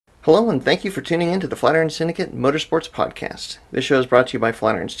Hello, and thank you for tuning in to the Flatiron Syndicate Motorsports Podcast. This show is brought to you by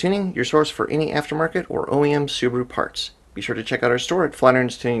Flatiron's Tuning, your source for any aftermarket or OEM Subaru parts. Be sure to check out our store at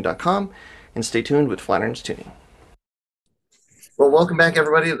flatirons.tuning.com and stay tuned with Flatiron's Tuning. Well, welcome back,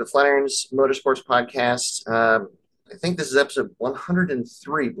 everybody, to the Flatiron's Motorsports Podcast. I think this is episode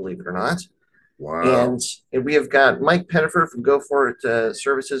 103, believe it or not. Wow. And we have got Mike Pettifer from Go For It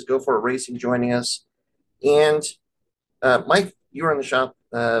Services, Go For It Racing, joining us. And Mike, you were in the shop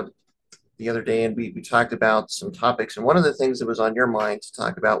the other day, and we talked about some topics. And one of the things that was on your mind to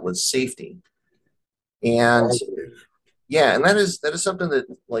talk about was safety. And Always. yeah, and that is something that,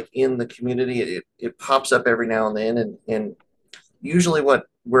 like, in the community, it pops up every now and then, and usually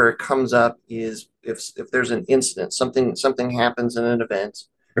where it comes up is if there's an incident, something happens in an event,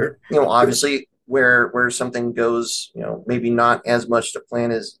 obviously where something goes, maybe not as much to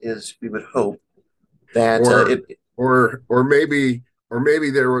plan as we would hope, that or it or maybe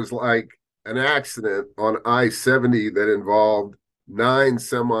there was like an accident on I-70 that involved 9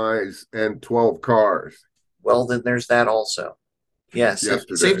 semis and 12 cars well, then there's that also. Yes,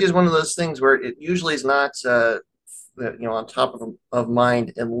 safety yesterday. is one of those things where it usually is not on top of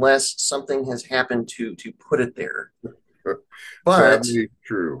mind unless something has happened to put it there. But Sadly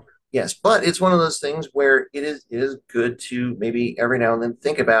true. yes, but it's one of those things where it is good to maybe every now and then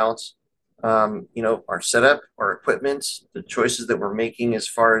think about our setup, our equipment, the choices that we're making as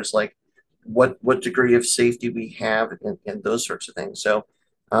far as, like, what degree of safety we have, and those sorts of things. So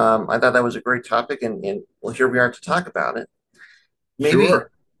I thought that was a great topic, and well, here we are to talk about it. Maybe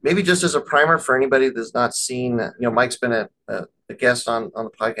Sure. maybe just as a primer for anybody that's not seen, Mike's been a guest on the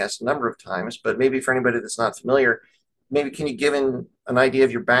podcast a number of times, but maybe for anybody that's not familiar, maybe can you give an idea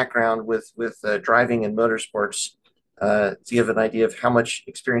of your background with driving and motorsports, to give an idea of how much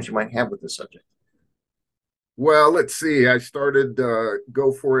experience you might have with this subject? Well, let's see. I started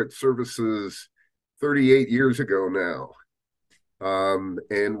Go For It Services 38 years ago now.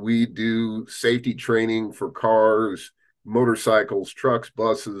 And we do safety training for cars, motorcycles, trucks,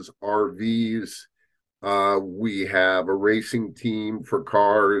 buses, RVs. We have a racing team for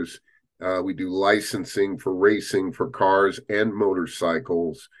cars. We do licensing for racing for cars and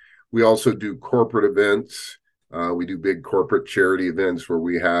motorcycles. We also do corporate events. We do big corporate charity events where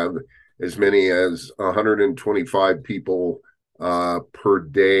we have as many as 125 people per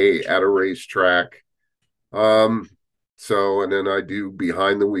day at a racetrack. Um, and then I do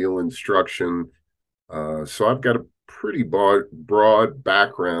behind the wheel instruction. So I've got a pretty broad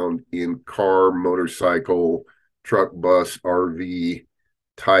background in car, motorcycle, truck, bus, RV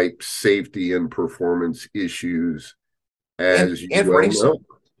type safety and performance issues, and as you and well racing. know.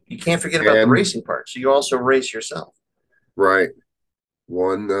 You can't forget about the And racing part. So you also race yourself. right,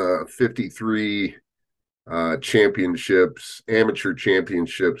 won 53 championships, amateur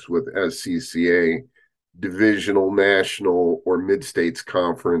championships with SCCA, divisional, national, or mid states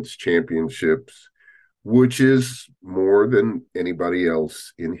conference championships, which is more than anybody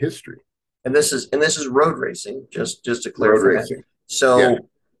else in history. And this is road racing, just to Road clarify that. racing. Yeah. So,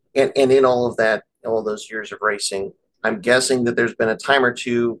 and in all of that, all those years of racing, I'm guessing that there's been a time or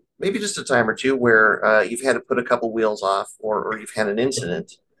two, maybe just a time or two, where you've had to put a couple wheels off, or you've had an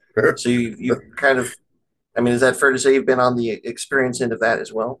incident. So you've kind of, I mean, is that fair to say you've been on the experience end of that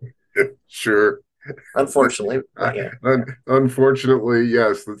as well? Sure. Unfortunately, but yeah. Unfortunately,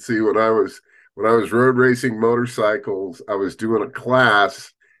 yes. Let's see. When I was road racing motorcycles, I was doing a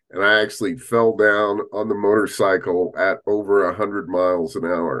class, and I actually fell down on the motorcycle at over 100 miles an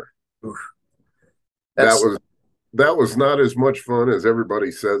hour. Oof. That That's was that was not as much fun as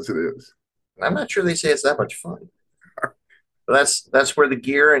everybody says it is. I'm not sure they say it's that much fun. But that's where the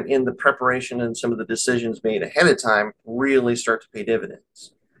gear and in the preparation and some of the decisions made ahead of time really start to pay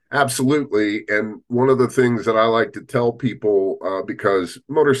dividends. Absolutely. And one of the things that I like to tell people, because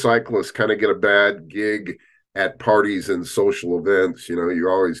motorcyclists kind of get a bad gig at parties and social events, you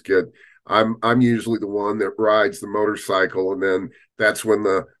always get, I'm usually the one that rides the motorcycle. And then that's when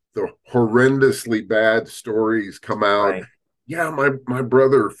the horrendously bad stories come out. Right. Yeah, my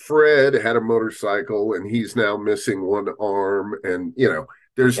brother Fred had a motorcycle and he's now missing one arm. And Yeah.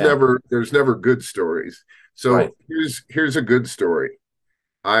 there's never good stories. Right. So here's a good story.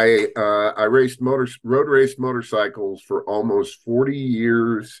 I road raced motorcycles for almost 40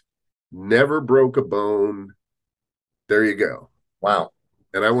 years, never broke a bone. There you go. Wow.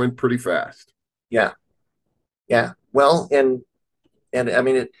 And I went pretty fast. Yeah. Yeah. Well, and I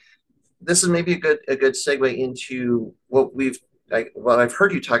mean, this is maybe a good segue into what I've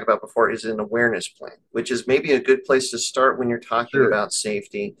heard you talk about before is an awareness plan, which is maybe a good place to start when you're talking Sure, about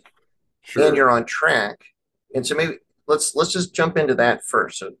safety and sure. you're on track. And so maybe let's just jump into that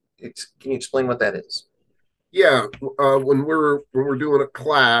first. So Can you explain what that is? Yeah, when we're doing a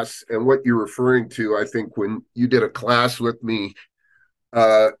class, and what you're referring to, I think when you did a class with me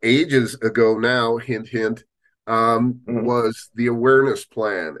ages ago now, hint hint, Hmm. was the awareness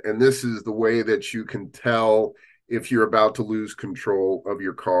plan, and this is the way that you can tell if you're about to lose control of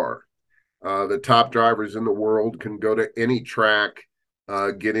your car. The top drivers in the world can go to any track,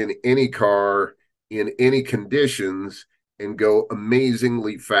 get in any car in any conditions, and go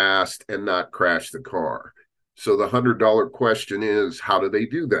amazingly fast and not crash the car. So the $100 question is, how do they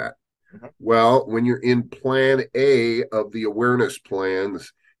do that? Hmm. Well, when you're in plan A of the awareness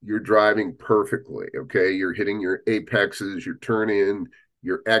plans, you're driving perfectly. Okay. You're hitting your apexes, your turn in,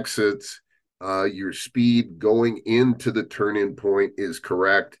 your exits, your speed going into the turn in point is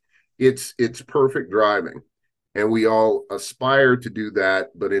correct. It's perfect driving. And we all aspire to do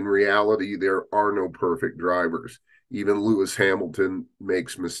that, but in reality, there are no perfect drivers. Even Lewis Hamilton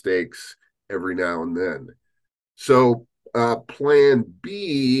makes mistakes every now and then. So, plan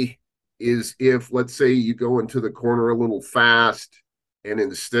B is if, let's say, you go into the corner a little fast, and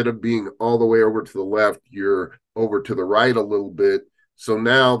instead of being all the way over to the left, you're over to the right a little bit. So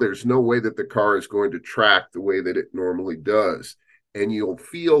now there's no way that the car is going to track the way that it normally does. And you'll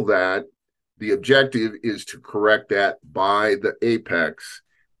feel that the objective is to correct that by the apex.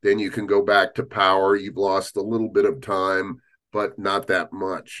 Then you can go back to power. You've lost a little bit of time, but not that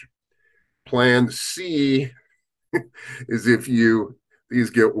much. Plan C is if you, these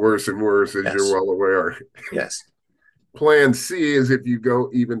get worse and worse, as you're Yes. well aware. Yes. Plan C is if you go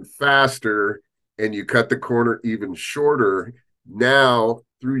even faster and you cut the corner even shorter. Now,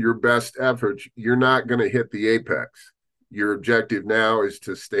 through your best efforts, you're not going to hit the apex. Your objective now is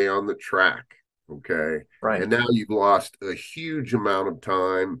to stay on the track. Okay. Right. And now you've lost a huge amount of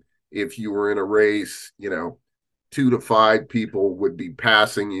time. If you were in a race, 2 to 5 people would be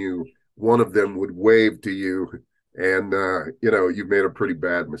passing you. One of them would wave to you, and you've made a pretty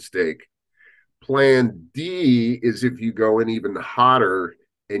bad mistake. Plan D is if you go in even hotter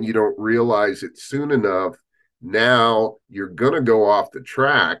and you don't realize it soon enough. Now you're going to go off the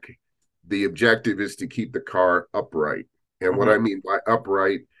track. The objective is to keep the car upright. And what Hmm. I mean by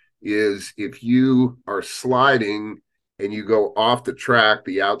upright is if you are sliding and you go off the track,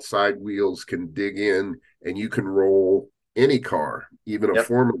 the outside wheels can dig in and you can roll any car, even a Yep.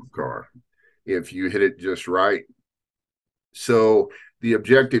 Formula car, if you hit it just right. So the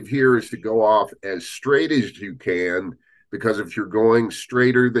objective here is to go off as straight as you can, because if you're going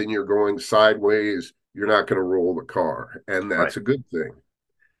straighter than you're going sideways, you're not going to roll the car. And Right. that's a good thing.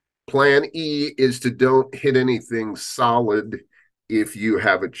 Plan E is to don't hit anything solid if you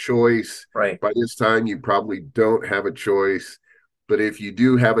have a choice. Right. By this time, you probably don't have a choice. But if you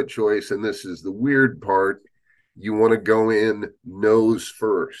do have a choice, and this is the weird part, you want to go in nose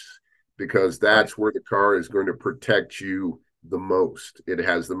first, because Right. that's where the car is going to protect you the most. It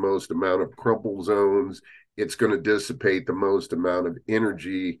has the most amount of crumple zones. It's going to dissipate the most amount of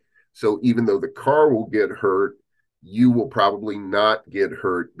energy. So even though the car will get hurt, you will probably not get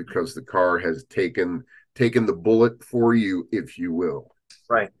hurt because the car has taken the bullet for you, if you will.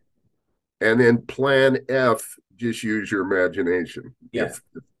 Right. And then plan F, just use your imagination. Yeah.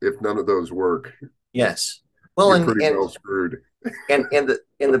 If none of those work, Yes. Well, you're and pretty and well screwed. and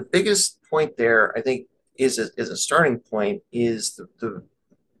the biggest point there, I think, is a starting point is the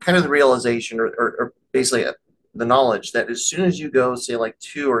kind of the realization, or basically the knowledge that as soon as you go, say, like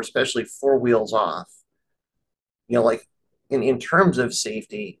two or especially four wheels off, like in terms of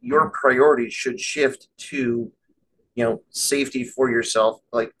safety, your priorities should shift to, safety for yourself,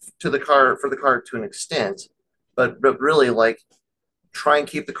 like to the car, for the car to an extent, but really, like, try and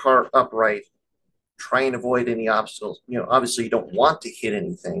keep the car upright, try and avoid any obstacles. Obviously you don't want to hit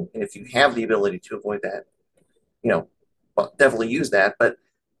anything, and if you have the ability to avoid that, well, definitely use that. But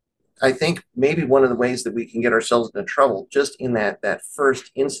I think maybe one of the ways that we can get ourselves into trouble just in that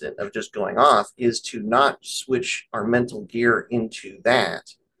first incident of just going off is to not switch our mental gear into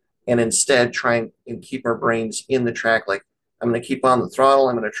that, and instead try and keep our brains in the track. Like, I'm going to keep on the throttle.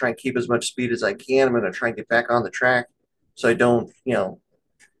 I'm going to try and keep as much speed as I can. I'm going to try and get back on the track so I don't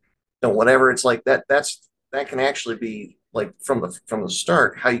whatever. It's like that can actually be, like, from the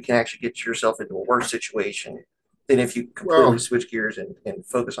start, how you can actually get yourself into a worse situation than if you completely Well, switch gears and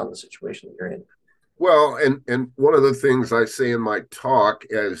focus on the situation that you're in. and one of the things I say in my talk,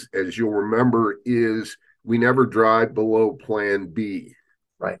 as you'll remember, is we never drive below plan B.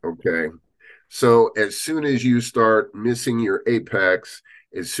 Right. Okay. So as soon as you start missing your apex,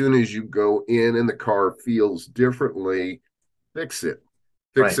 as soon as you go in and the car feels differently, fix it.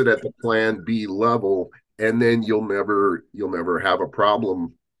 Fix Right. it at the plan B level, and then you'll never have a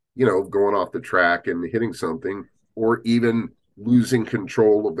problem going off the track and hitting something, or even losing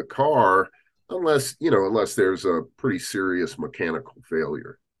control of the car, unless there's a pretty serious mechanical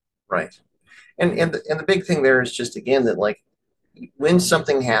failure. Right. And the big thing there is just again that like when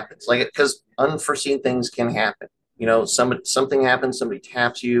something happens, like because unforeseen things can happen. Something happens, somebody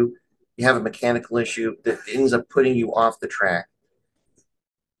taps you, you have a mechanical issue that ends up putting you off the track.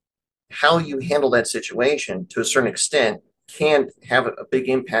 How you handle that situation to a certain extent can have a big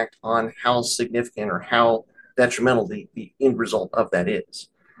impact on how significant or how detrimental the end result of that is.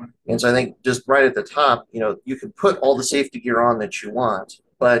 And so I think just right at the top, you can put all the safety gear on that you want,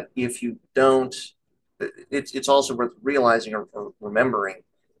 but if you don't, it's also worth realizing or remembering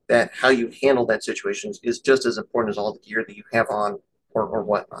that how you handle that situation is just as important as all the gear that you have on or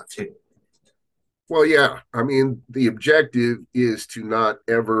whatnot too. Well, yeah. I mean, the objective is to not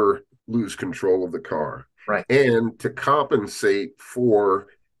ever lose control of the car Right. and to compensate for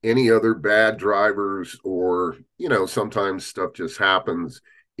any other bad drivers, or, sometimes stuff just happens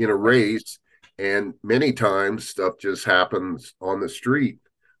in a race. And many times stuff just happens on the street.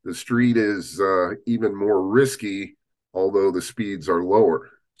 The street is even more risky, although the speeds are lower.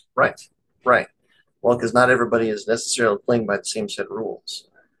 Right. Right. Well, because not everybody is necessarily playing by the same set of rules.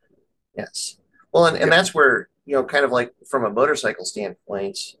 Yes. Well, and Yeah. that's where, kind of like from a motorcycle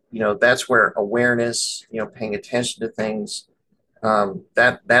standpoint, that's where awareness, paying attention to things,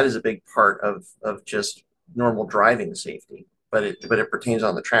 that is a big part of just normal driving safety. But it pertains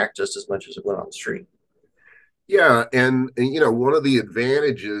on the track just as much as it would on the street. Yeah, and one of the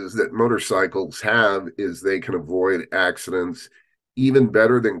advantages that motorcycles have is they can avoid accidents even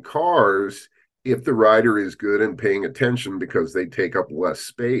better than cars if the rider is good and paying attention, because they take up less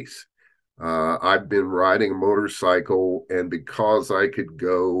space. I've been riding a motorcycle, and because I could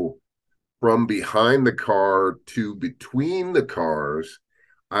go from behind the car to between the cars,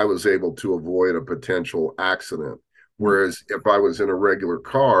 I was able to avoid a potential accident. Whereas if I was in a regular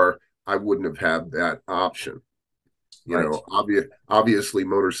car, I wouldn't have had that option. Right. Obviously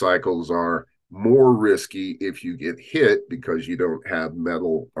motorcycles are more risky if you get hit because you don't have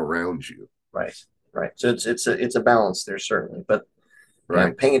metal around you. Right. Right. So it's a balance there certainly, but yeah,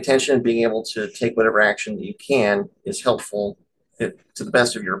 Right. paying attention and being able to take whatever action that you can is helpful to the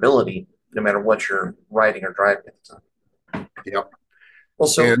best of your ability, no matter what you're riding or driving at the time. Yep. Well,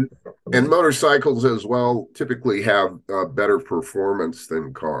 so And motorcycles as well typically have better performance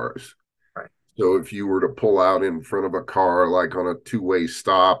than cars. right, So if you were to pull out in front of a car, like on a two-way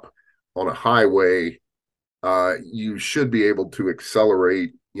stop on a highway, you should be able to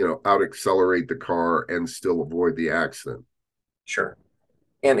accelerate, out accelerate the car and still avoid the accident. sure,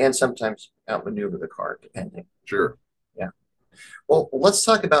 and sometimes outmaneuver the car depending. Sure. Yeah. Well, let's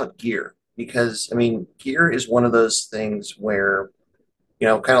talk about gear because I mean, gear is one of those things where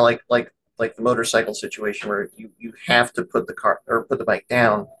kind of like the motorcycle situation where you have to put the car or put the bike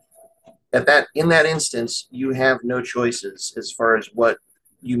down. In that instance, you have no choices as far as what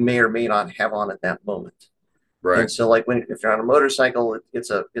you may or may not have on at that moment. Right. And so, like if you're on a motorcycle,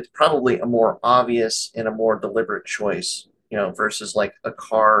 it's probably a more obvious and a more deliberate choice, versus like a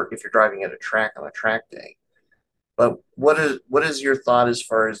car if you're driving at a track on a track day. But what is your thought as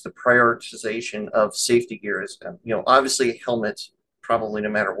far as the prioritization of safety gear? Is obviously helmets, probably no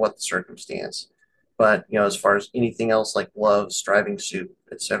matter what the circumstance, but as far as anything else like gloves, driving suit,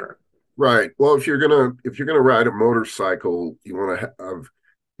 etc. Right. Well, if you're gonna ride a motorcycle, you want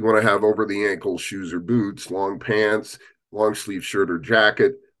to have over the ankle shoes or boots, long pants, long sleeve shirt or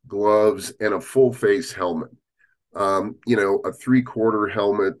jacket, gloves, and a full face helmet. A 3/4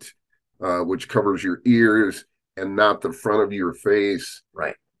 helmet, which covers your ears and not the front of your face.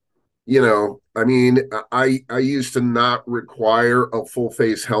 Right. I mean, I used to not require a full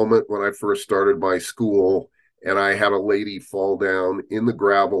face helmet when I first started my school, and I had a lady fall down in the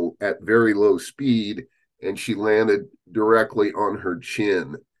gravel at very low speed, and she landed directly on her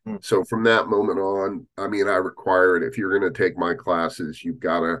chin. Hmm. So from that moment on, I mean, I require it. If you're going to take my classes, you've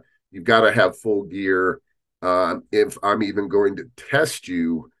got to have full gear. If I'm even going to test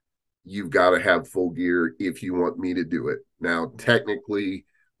you, you've got to have full gear if you want me to do it. Now, technically,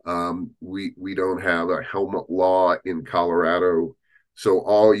 we don't have a helmet law in Colorado, so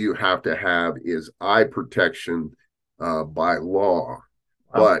all you have to have is eye protection by law.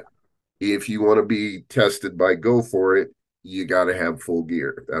 Wow. But if you want to be tested by Go For It, you got to have full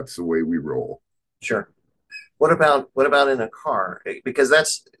gear. That's the way we roll. Sure. What about in a car? Because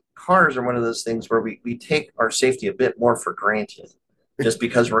that's cars are one of those things where we take our safety a bit more for granted, just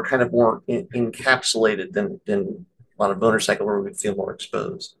because we're kind of more encapsulated than on a motorcycle where we feel more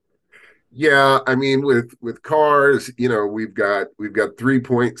exposed. Yeah, I mean with cars, we've got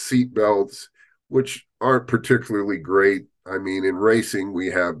 3-point seat belts, which aren't particularly great. I mean, in racing, we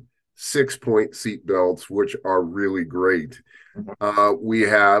have 6-point seat belts, which are really great. Mhm. We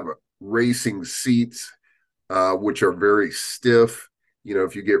have racing seats, which are very stiff.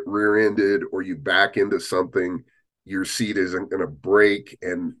 If you get rear-ended or you back into something, your seat isn't going to break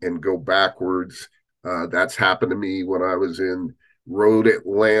and go backwards. That's happened to me when I was in Road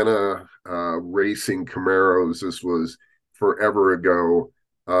Atlanta racing Camaros. This was forever ago.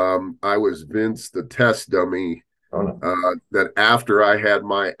 I was Vince the test dummy. Oh no. That after I had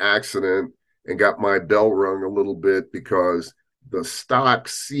my accident and got my bell rung a little bit because the stock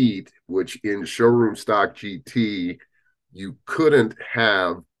seat, which in showroom stock GT, you couldn't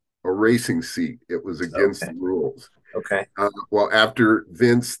have a racing seat. It was against Okay. the rules. Okay. Well, after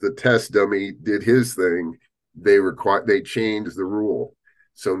Vince, the test dummy, did his thing, they changed the rule.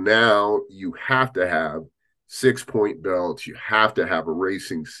 So now you have to have 6-point belts. You have to have a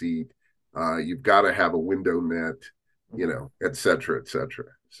racing seat. You've got to have a window net, Mhm. et cetera, et cetera.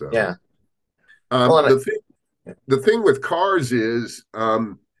 So Yeah. Well, um, the thing the thing with cars is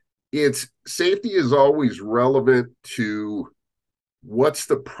it's safety is always relevant to what's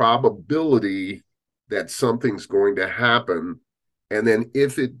the probability that something's going to happen, and then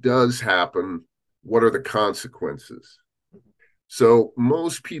if it does happen, what are the consequences? So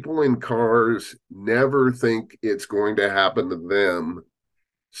most people in cars never think it's going to happen to them.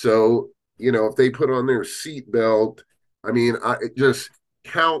 So if they put on their seatbelt, I mean, I just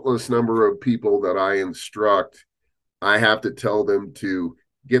countless number of people that I instruct, I have to tell them to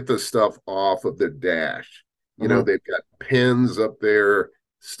get the stuff off of the dash. mhm. They've got pins up there,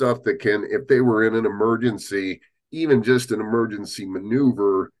 stuff that can, if they were in an emergency, even just an emergency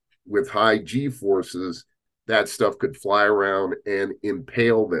maneuver with high G forces, that stuff could fly around and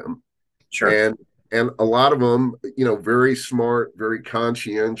impale them. Sure. And a lot of them, very smart, very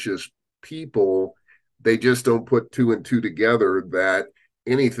conscientious people, they just don't put two and two together that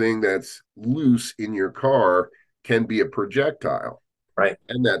anything that's loose in your car can be a projectile, Right.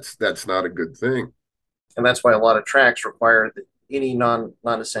 and that's not a good thing. And that's why a lot of tracks require that any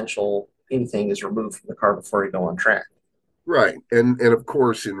non-essential anything is removed from the car before you go on track. Right. And of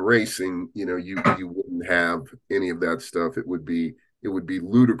course in racing, you wouldn't have any of that stuff. It would be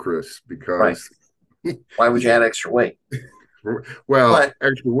ludicrous Right. because Why would you add extra weight? well, But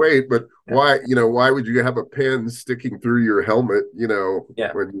extra weight, but yeah, why would you have a pin sticking through your helmet,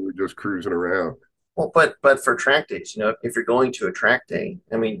 yeah. when you were just cruising around? Well, but for track days, if you're going to a track day,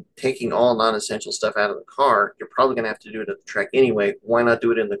 I mean, taking all non-essential stuff out of the car, you're probably going to have to do it at the track anyway. Why not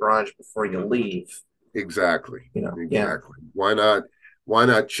do it in the garage before you leave? Exactly. Yeah, Exactly. Why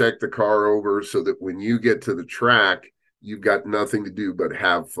not check the car over so that when you get to the track, you've got nothing to do but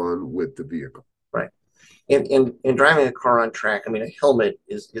have fun with the vehicle. right. And driving a car on track, I mean, a helmet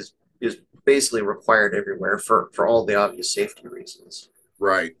is basically required everywhere for all the obvious safety reasons.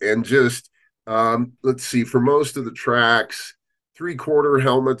 Right. And just let's see, for most of the tracks, 3/4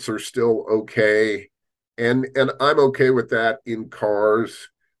 helmets are still okay. And I'm okay with that in cars.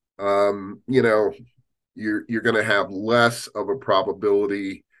 You're going to have less of a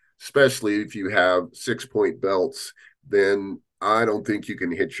probability, especially if you have 6-point belts, then I don't think you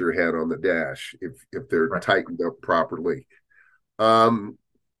can hit your head on the dash if they're Right. tightened up properly. Um,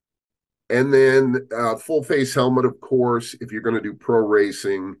 and then full face helmet, of course, if you're going to do pro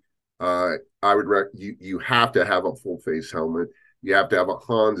racing, I would you have to have a full face helmet. You have to have a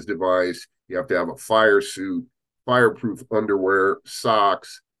Hans device. You have to have a fire suit, fireproof underwear,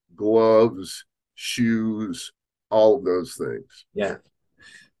 socks, gloves, shoes, all of those things. Yeah.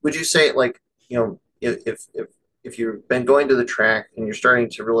 Would you say like, if you've been going to the track and you're starting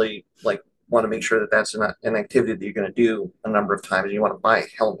to really like want to make sure that that's an activity that you're going to do a number of times and you want to buy a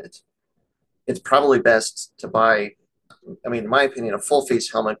helmet, it's probably best to buy, I mean, in my opinion, a full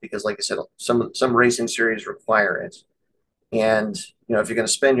face helmet because, like I said, some racing series require it. And if you're going to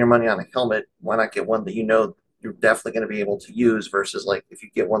spend your money on a helmet, why not get one that you're definitely going to be able to use versus like if you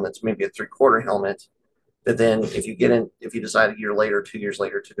get one that's maybe a 3/4 helmet that then if you decide a year later, 2 years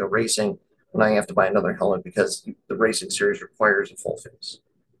later to go racing, now you have to buy another helmet because the racing series requires a full face.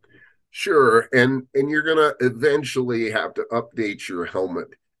 Sure, and you're gonna eventually have to update your helmet.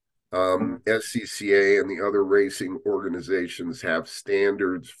 Mhm. SCCA and the other racing organizations have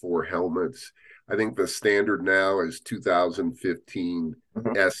standards for helmets. I think the standard now is 2015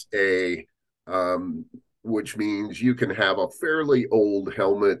 Mhm. SA, um, which means you can have a fairly old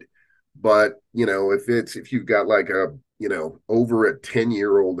helmet, but if you've got like a over a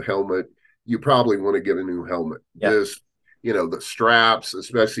 10-year-old helmet, you probably want to get a new helmet. Yeah. the straps,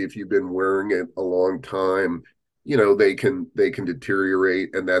 especially if you've been wearing it a long time, they can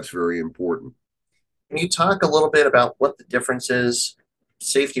deteriorate, and that's very important. Can you talk a little bit about what the difference is,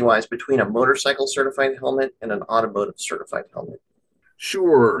 safety wise, between a motorcycle certified helmet and an automotive certified helmet?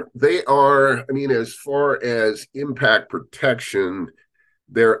 Sure, they are. I mean, as far as impact protection,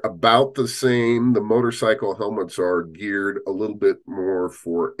 they're about the same. The motorcycle helmets are geared a little bit more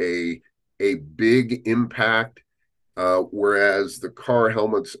for a big impact, whereas the car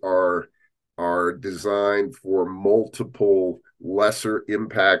helmets are designed for multiple lesser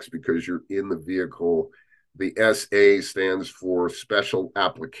impacts because you're in the vehicle. The SA stands for special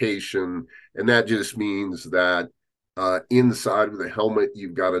application, and that just means that inside of the helmet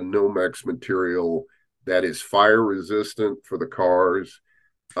you've got a Nomex material that is fire resistant for the cars.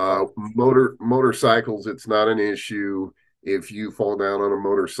 Motorcycles, it's not an issue. If you fall down on a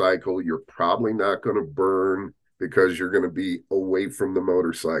motorcycle, you're probably not going to burn because you're going to be away from the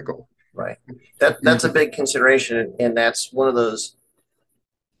motorcycle. Right. That's a big consideration, and that's one of those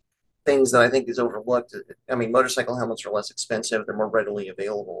things that I think is overlooked. I mean, motorcycle helmets are less expensive; they're more readily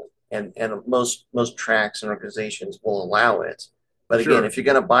available, and most tracks and organizations will allow it. But again, Sure. if you're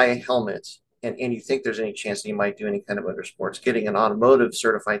going to buy a helmet and you think there's any chance that you might do any kind of motorsports, getting an automotive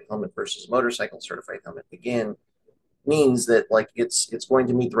certified helmet versus a motorcycle certified helmet again means that like it's going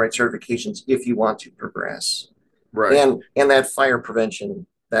to meet the right certifications if you want to progress. Right. And that fire prevention,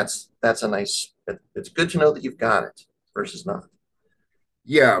 that's a nice. It's good to know that you've got it versus not.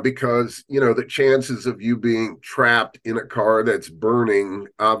 Yeah, because the chances of you being trapped in a car that's burning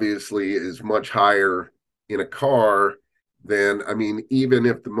obviously is much higher in a car than, I mean, even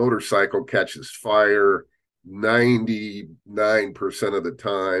if the motorcycle catches fire, 99% of the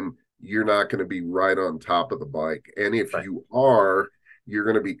time you're not going to be right on top of the bike. And if Right. you are, you're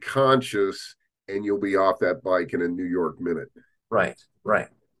going to be conscious and you'll be off that bike in a New York minute. Right. Right.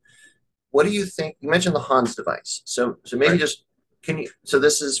 What do you think? You mentioned the Hans device. So maybe Right. just can you so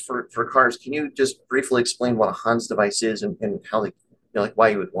this is for cars. Can you just briefly explain what a Hans device is and how they like why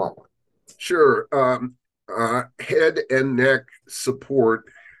you would want one? Sure. Head and neck support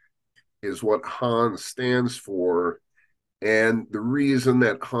is what Hans stands for. And the reason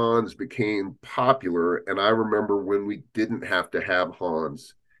that Hans became popular, and I remember when we didn't have to have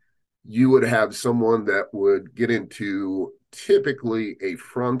Hans, you would have someone that would get into typically a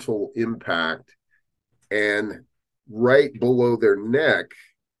frontal impact, and right below their neck,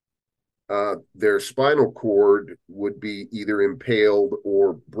 their spinal cord would be either impaled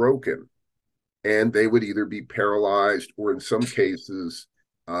or broken, and they would either be paralyzed or, in some cases,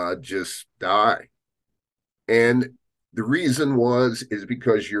 just die. And the reason is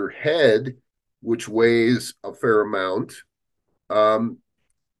because your head, which weighs a fair amount, um,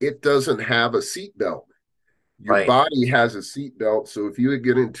 it doesn't have a seat belt. Your Right. body has a seat belt. So if you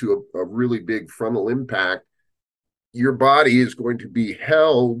get into a really big frontal impact, your body is going to be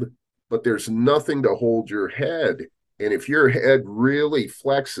held, but there's nothing to hold your head. And if your head really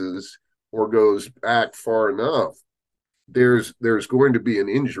flexes or goes back far enough, there's going to be an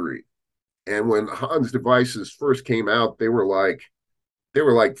injury. And when Hans devices first came out, they were like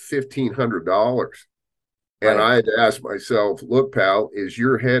 $1,500. And Right. I had to ask myself, look, pal, is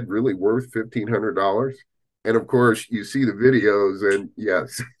your head really worth $1,500? And of course, you see the videos, and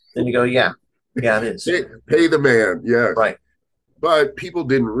yes, Then you go, yeah, yeah, it is. pay the man, yes. Right. But people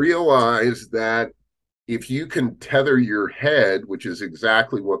didn't realize that if you can tether your head, which is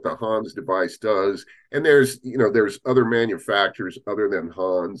exactly what the Hans device does, and there's other manufacturers other than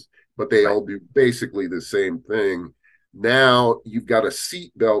Hans, but they Right. all do basically the same thing. Now you've got a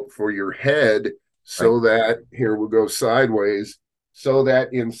seat belt for your head, Right. so that here we'll go sideways, so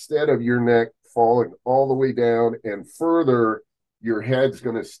that instead of your neck falling all the way down and further, your head's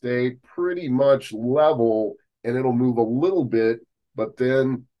going to stay pretty much level, and it'll move a little bit, but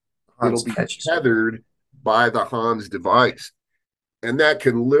then it'll Hans be catches. tethered by the Hans device. And that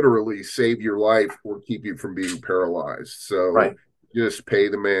can literally save your life or keep you from being paralyzed. So Right. just pay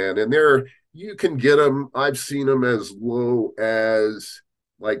the man. And there, you can get them. I've seen them as low as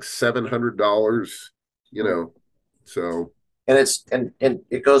like $700, you Mhm. know. So, And and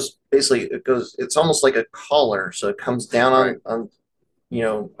it goes basically it's almost like a collar, so it comes down right, on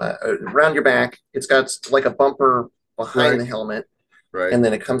around your back. It's got like a bumper behind right, the helmet, right, and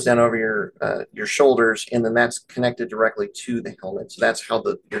then it comes down over your shoulders, and then that's connected directly to the helmet. So that's how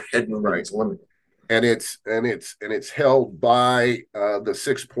the your head movement right. is limited. And it's held by the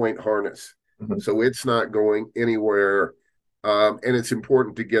 6-point harness, Mhm. so it's not going anywhere. And it's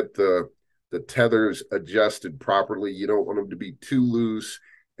important to get the tethers adjusted properly. You don't want them to be too loose,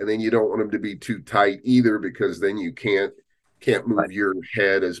 and then you don't want them to be too tight either, because then can't Right. move your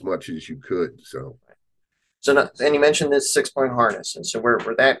head as much as you could. So So, and you mentioned this 6 point harness, and so where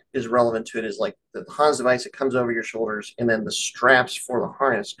that is relevant to it is like the Hans device. It comes over your shoulders, and then the straps for the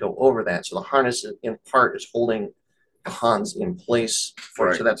harness go over that. So the harness in part is holding the Hans in place for it.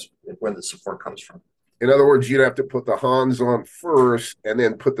 right. So that's where the support comes from. In other words, you'd have to put the Hans on first and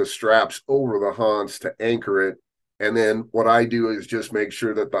then put the straps over the Hans to anchor it. And then what I do is just make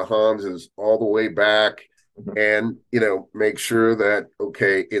sure that the Hans is all the way back Mhm. and, make sure that,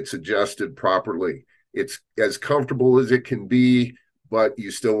 okay, it's adjusted properly. It's as comfortable as it can be, but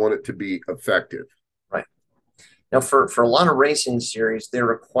you still want it to be effective. Right. Now, for a lot of racing series, they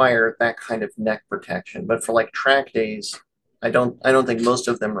require that kind of neck protection. But for like track days, I don't think most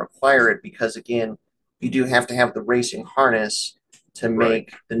of them require it because again, you do have to have the racing harness to Right.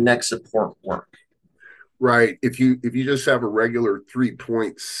 make the neck support work. Right. If you just have a regular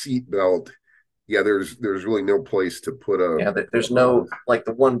 3-point seat belt, yeah, there's really no place to put Yeah, a there's no Hans. like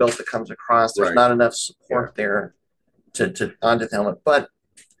the one belt that comes across. There's Right. not enough Yeah. support there to onto the helmet. But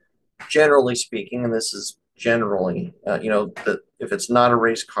generally speaking, and this is generally, if it's not a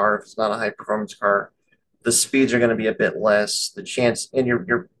race car, if it's not a high performance car, the speeds are going to be a bit less. The chance, and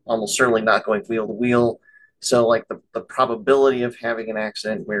you're almost certainly not going wheel to wheel. So like the probability of having an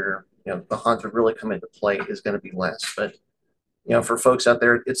accident where the Hans would really come into play is going to be less. But for folks out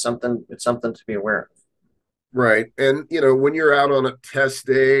there, it's something to be aware of. Right. And, when you're out on a test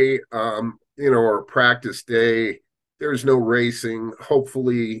day, or a practice day, there's no racing.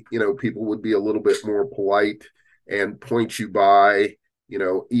 Hopefully, people would be a little bit more polite and point you by,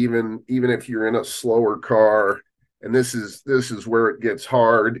 even if you're in a slower car. And this is where it gets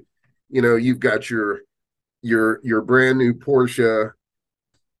hard. You've got your brand new Porsche,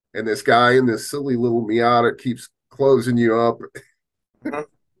 and this guy in this silly little Miata keeps closing you up. Mhm.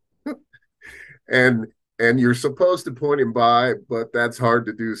 and and you're supposed to point him by, but that's hard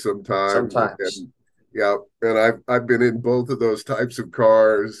to do sometimes. Sometimes. And yeah, and I've been in both of those types of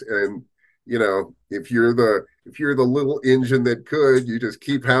cars, and if you're the little engine that could, you just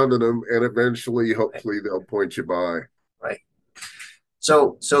keep hounding them, and eventually, Right. hopefully, they'll point you by. Right.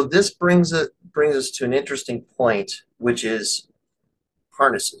 So this brings us to an interesting point, which is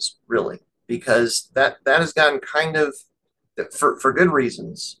harnesses, really, because that has gotten kind of for good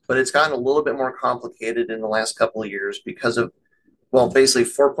reasons, but it's gotten a little bit more complicated in the last couple of years because of basically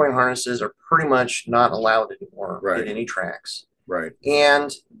 4 point harnesses are pretty much not allowed anymore Right, in any tracks. right.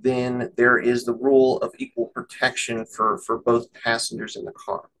 And then there is the rule of equal protection for both passengers in the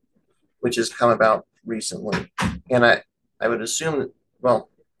car, which has come about recently. And I would assume that,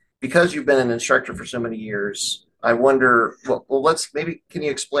 well, because you've been an instructor for so many years, I wonder, let's maybe, can you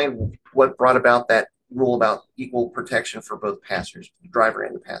explain what brought about that rule about equal protection for both passengers, the driver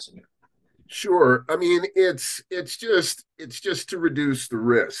and the passenger? Sure. I mean, it's just to reduce the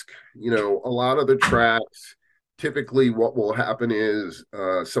risk. A lot of the tracks, typically what will happen is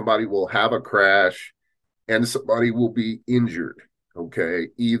somebody will have a crash and somebody will be injured. Okay.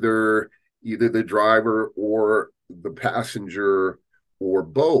 Either the driver or the passenger or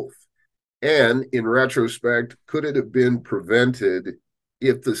both. And in retrospect, could it have been prevented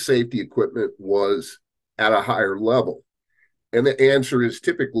if the safety equipment was at a higher level? And the answer is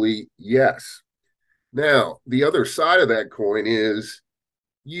typically yes. Now, the other side of that coin is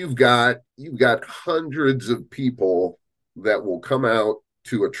you've got hundreds of people that will come out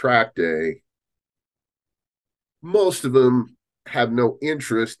to a track day. Most of them have no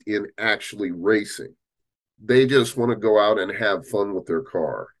interest in actually racing. They just want to go out and have fun with their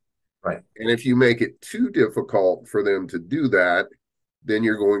car. Right. And if you make it too difficult for them to do that, then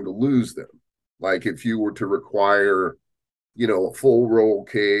you're going to lose them. Like if you were to require, a full roll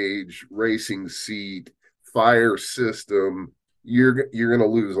cage, racing seat, fire system, you're going to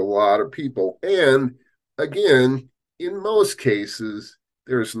lose a lot of people. And again, in most cases,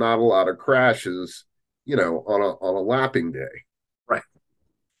 there's not a lot of crashes, on a lapping day. Right.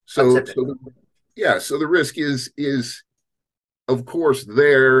 Not So typically. so the risk is of course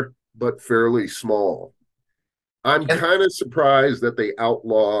there, but fairly small. I'm And kind of surprised that they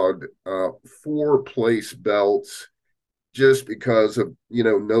outlawed 4-place belts just because of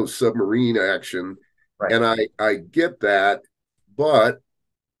no submarine action, right. and I get that, but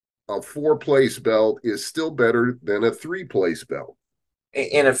a 4-place belt is still better than a 3-place belt.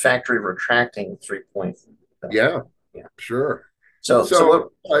 In a factory retracting 3 point. Yeah, Yeah. sure. So what,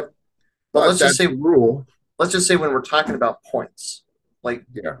 So, but but let's just that's the say rule. when we're talking about points, like,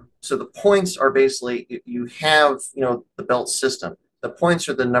 Yeah, so the points are basically you have the belt system. The points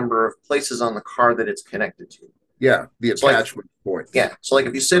are the number of places on the car that it's connected to. yeah. The So like, attachment points. yeah, so like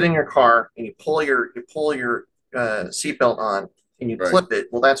if you sit in your car and you pull your seatbelt on and you Right. clip it,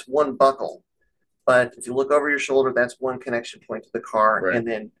 well, that's one buckle. But if you look over your shoulder, that's one connection point to the car, Right. and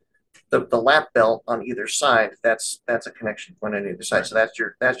then the lap belt on either side, that's a connection point on either side. Right. So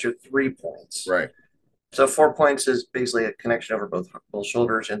that's your 3 points. Right. So 4 points is basically a connection over both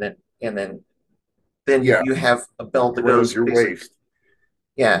shoulders, and then Yeah. you have a belt that Around goes your basically, waist.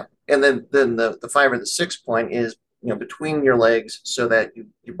 yeah, and then the 5 or the 6 point is between your legs so that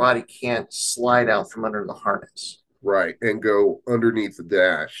your body can't slide out from under the harness. Right. And go underneath the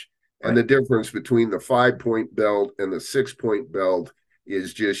dash. And Right. the difference between the 5 point belt and the 6 point belt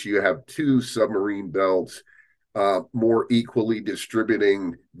is just you have two submarine belts, more equally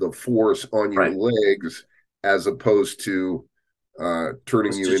distributing the force on your Right. legs as opposed to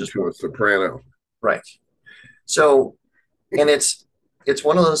turning This you is just into one. a soprano. Right. So, and it's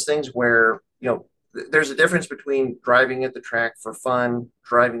one of those things where there's a difference between driving at the track for fun,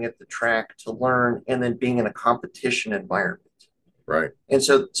 driving at the track to learn, and then being in a competition environment. Right. And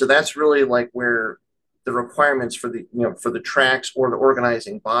so that's really like where the requirements for the tracks or the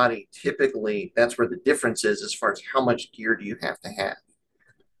organizing body, typically that's where the difference is as far as how much gear do you have to have.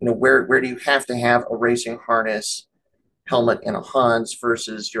 Where do you have to have a racing harness, helmet, and a Hans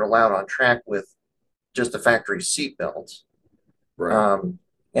versus you're allowed on track with just a factory seat belt. Right. Um,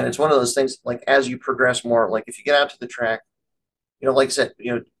 and it's one of those things, like as you progress more, like if you get out to the track, like I said,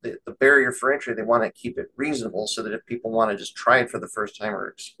 the barrier for entry, they want to keep it reasonable so that if people want to just try it for the first time or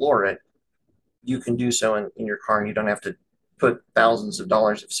explore it, you can do so in your car and you don't have to put thousands of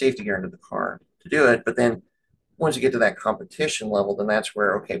dollars of safety gear into the car to do it. But then once you get to that competition level, then that's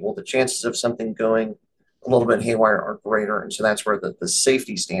where, okay, well, the chances of something going a little bit haywire are greater. And so that's where the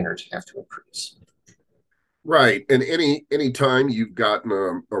safety standards have to increase. Right. And any time you've gotten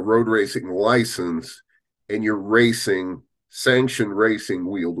a road racing license and you're racing sanctioned racing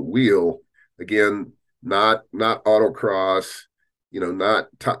wheel to wheel, again, not autocross, not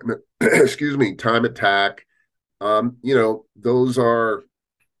time, excuse me, time attack. Those are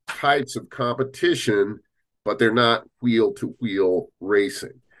types of competition, but they're not wheel to wheel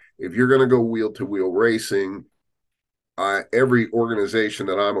racing. If you're going to go wheel to wheel racing, every organization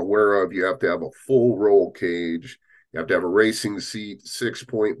that I'm aware of, you have to have a full roll cage, you have to have a racing seat, 6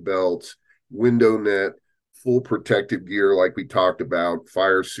 point belts, window net, full protective gear, like we talked about,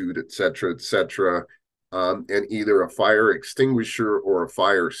 fire suit, et cetera, and either a fire extinguisher or a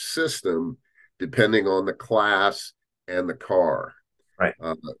fire system, depending on the class and the car. Right.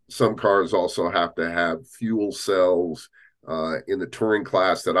 Some cars also have to have fuel cells. In the touring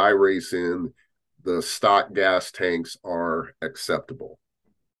class that I race in, the stock gas tanks are acceptable.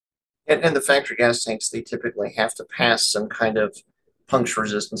 And the factory gas tanks, they typically have to pass some kind of puncture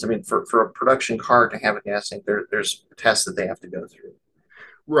resistance. I mean, for a production car to have a gas tank, there's tests that they have to go through.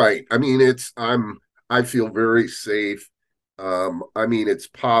 Right. I mean, I feel very safe. I mean, it's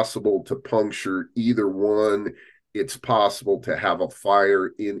possible to puncture either one. It's possible to have a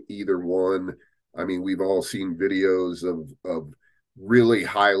fire in either one. I mean, we've all seen videos of really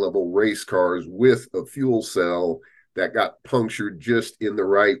high level race cars with a fuel cell that got punctured just in the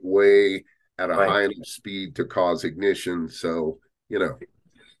right way at a Right. high enough speed to cause ignition. So,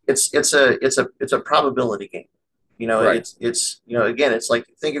 It's a probability game. right, Again, it's like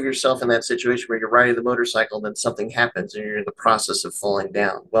think of yourself in that situation where you're riding the motorcycle and then something happens and you're in the process of falling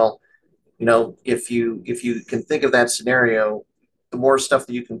down. Well, if you can think of that scenario, the more stuff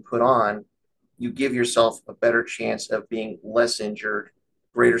that you can put on, you give yourself a better chance of being less injured,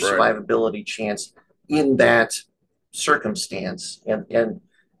 greater right, survivability chance in that circumstance. And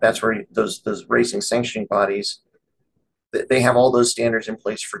that's where those racing sanctioning bodies, they have all those standards in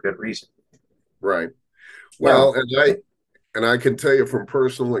place for good reason. right. Now, Well, and I can tell you from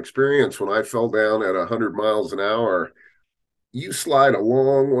personal experience, when I fell down at 100 miles an hour, you slide a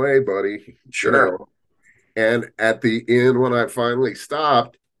long way, buddy. sure. And at the end, when I finally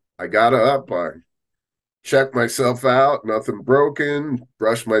stopped, I got up, I checked myself out, nothing broken,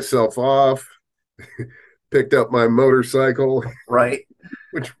 brushed myself off, picked up my motorcycle, Right.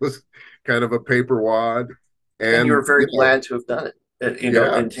 which was kind of a paper wad. And you were And, very glad to have done it.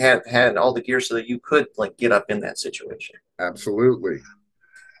 yeah, And had all the gear so that you could like get up in that situation. absolutely.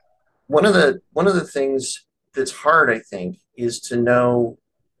 One of the things that's hard, I think, is to know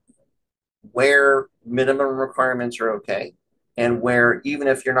where minimum requirements are okay and where even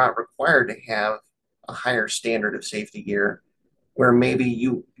if you're not required to have a higher standard of safety gear, where maybe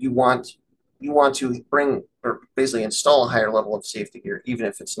you want to bring or basically install a higher level of safety gear even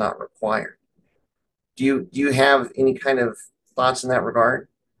if it's not required. Do you have any kind of thoughts in that regard?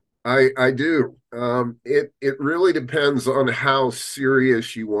 I do. It really depends on how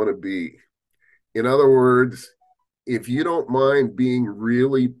serious you want to be. In other words, if you don't mind being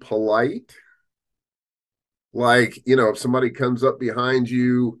really polite, like, if somebody comes up behind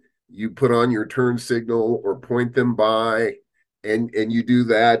you, you put on your turn signal or point them by, and you do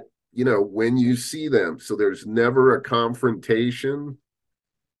that, when you see them. So there's never a confrontation,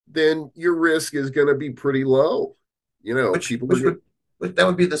 then your risk is going to be pretty low. which People are which going, would that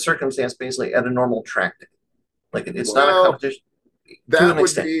would be the circumstance basically at a normal track day. Like it's not a well, competition to that an would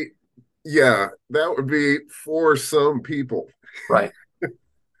extent. be, yeah, that would be for some people. Right.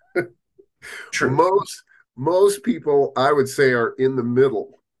 True. Most people, I would say, are in the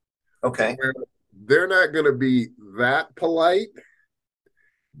middle Okay. where they're not going to be that polite,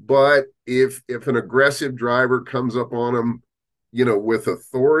 but if an aggressive driver comes up on them, with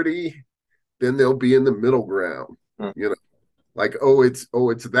authority, then they'll be in the middle ground. Hmm. You know, like, it's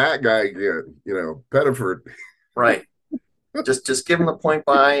that guy again. Pettiford. Right. Just give them the point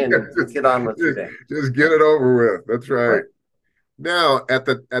by and just, get on with your just day. just get it over with. That's right. Right. Now, at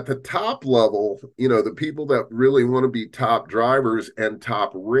the top level, the people that really want to be top drivers and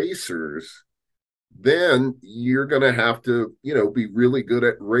top racers, then you're going to have to, be really good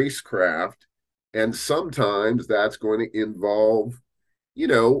at racecraft. And sometimes that's going to involve,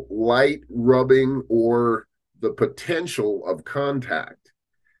 light rubbing or the potential of contact.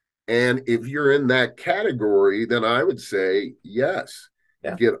 And if you're in that category, then I would say yes,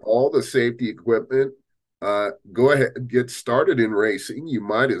 Yeah. get all the safety equipment. Go ahead, get started in racing. You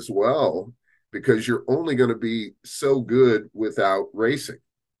might as well, because you're only going to be so good without racing.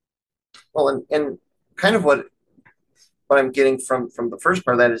 Well, and kind of what I'm getting from the first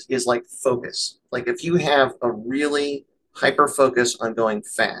part of that is like focus. Like if you have a really hyper focus on going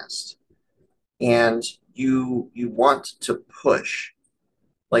fast and you want to push,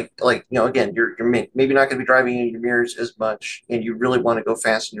 like again, you're maybe not going to be driving in your mirrors as much, and you really want to go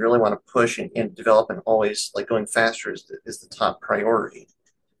fast and you really want to push and develop, and always like going faster is the top priority.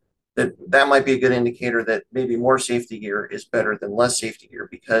 That might be a good indicator that maybe more safety gear is better than less safety gear,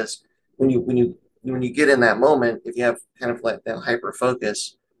 because when you get in that moment, if you have kind of like that hyper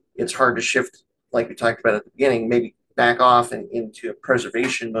focus, it's hard to shift, like we talked about at the beginning, maybe back off and into a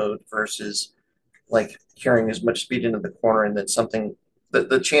preservation mode versus like carrying as much speed into the corner, and then something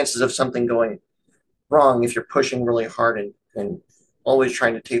the chances of something going wrong if you're pushing really hard and always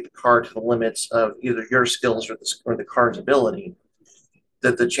trying to take the car to the limits of either your skills or the car's ability,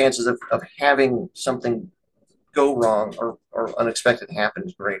 that the chances of having something go wrong or unexpected happen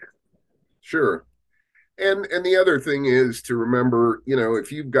is greater. Sure. And the other thing is to remember, if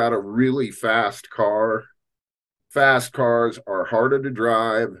you've got a really fast car, fast cars are harder to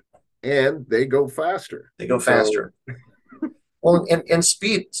drive and they go faster. They go So, faster. Well, and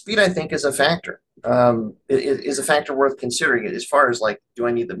speed I think is a factor. It is a factor worth considering as far as like, do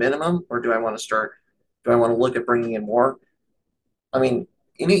I need the minimum or do I want to look at bringing in more? I mean,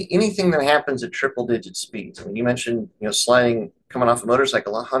 anything that happens at triple digit speeds. I mean, you mentioned, sliding, coming off a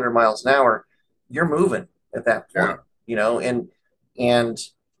motorcycle 100 miles an hour, you're moving at that yeah, point, and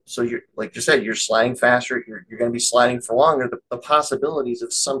so you're, like you said, you're sliding faster. You're going to be sliding for longer. The possibilities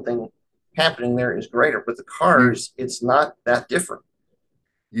of something happening there is greater. With the you cars, it's not that different,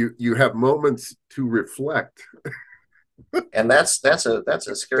 you have moments to reflect. and that's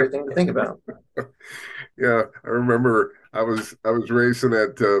a scary thing to think about. Yeah, I remember I was racing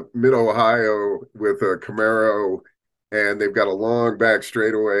at Mid Ohio with a Camaro, and they've got a long back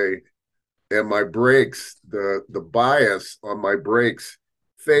straightaway, and my brakes, the bias on my brakes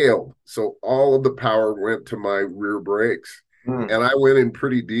failed, so all of the power went to my rear brakes, Hmm. and I went in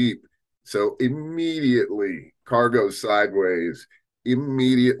pretty deep. So immediately, car goes sideways.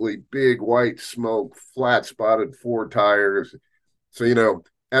 Immediately, big white smoke, flat spotted four tires. So,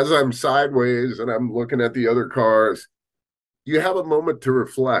 as I'm sideways and I'm looking at the other cars, you have a moment to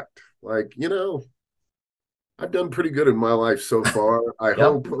reflect. Like, I've done pretty good in my life so far. I Yep.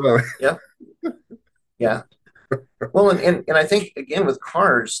 hope. Yep. Yeah. Well, and I think again with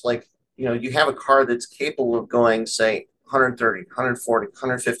cars, like, you have a car that's capable of going, say, 130, 140,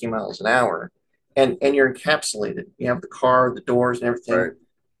 150 miles an hour, and you're encapsulated. You have the car, the doors, and everything. Right.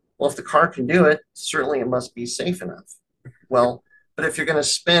 Well, if the car can do it, certainly it must be safe enough. Well, but if you're going to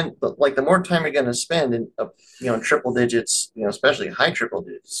spend, like, the more time you're going to spend in triple digits, especially high triple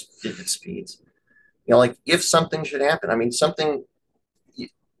digit speeds, like if something should happen, I mean,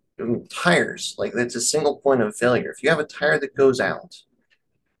 tires, like that's a single point of failure. If you have a tire that goes out,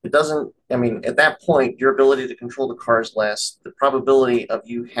 it doesn't, I mean, at that point, your ability to control the car is less. The probability of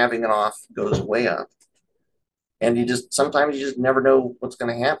you having it off goes way up. And sometimes you just never know what's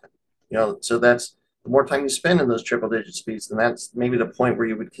going to happen. So that's the more time you spend in those triple digit speeds, then that's maybe the point where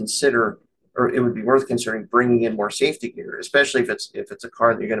you would consider or it would be worth considering bringing in more safety gear, especially if it's a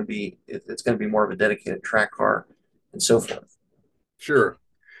car that you're going to be it's going to be more of a dedicated track car and so forth. Sure.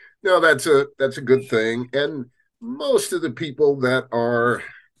 No, that's a good thing. And most of the people that are,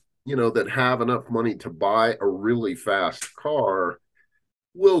 that have enough money to buy a really fast car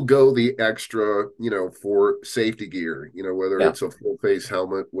will go the extra, for safety gear, whether Yeah, it's a full face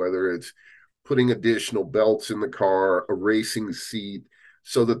helmet, whether it's putting additional belts in the car, a racing seat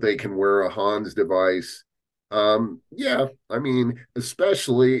so that they can wear a Hans device. Yeah, I mean,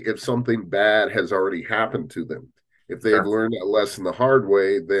 especially if something bad has already happened to them. If they've sure. learned that lesson the hard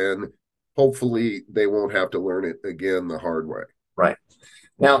way, then hopefully they won't have to learn it again the hard way. Right.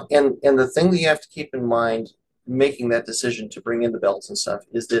 Now, and the thing that you have to keep in mind making that decision to bring in the belts and stuff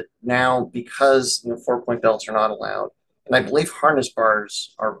is that now because 4-point belts are not allowed, and I believe harness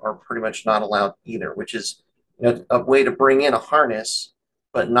bars are pretty much not allowed either, which is a way to bring in a harness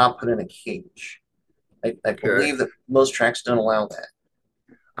but not put in a cage. I Okay. believe that most tracks don't allow that.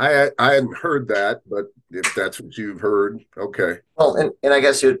 I hadn't heard that, but if that's what you've heard, okay. Well, and I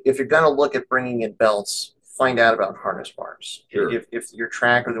guess if you're going to look at bringing in belts, find out about harness bars Sure. if your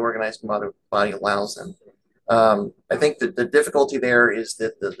track or the organized body allows them. I think that the difficulty there is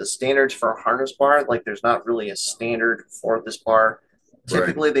that the standards for a harness bar, like there's not really a standard for this bar. Right.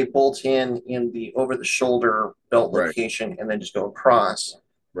 Typically, they bolt in the over the shoulder belt Right. location and then just go across.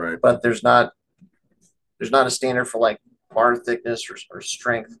 Right. But there's not a standard for like bar thickness or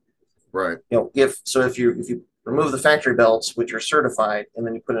strength. Right. If you remove the factory belts, which are certified, and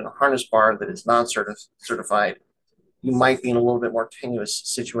then you put in a harness bar that is non-certified, you might be in a little bit more tenuous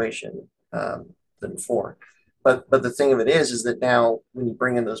situation than before. But the thing of it is that now when you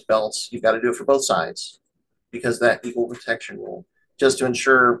bring in those belts, you've got to do it for both sides because that equal protection rule, just to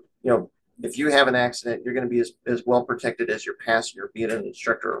ensure if you have an accident, you're going to be as well protected as your passenger, be it an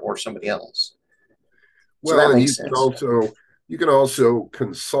instructor or somebody else. So Well, that and makes sense. you can also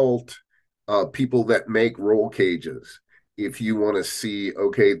consult people that make roll cages if you want to see,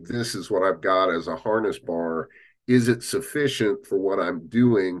 okay, this is what I've got as a harness bar. Is it sufficient for what I'm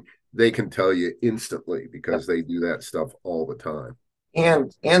doing? They can tell you instantly because Yep. they do that stuff all the time.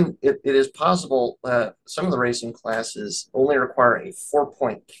 And it is possible some of the racing classes only require a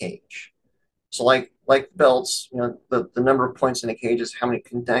 4-point cage. So like belts, the number of points in a cage is how many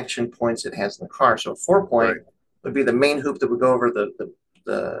connection points it has in the car. So a 4-point Right. would be the main hoop that would go over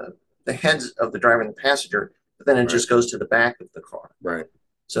the heads of the driver and the passenger, but then it Right. just goes to the back of the car. Right.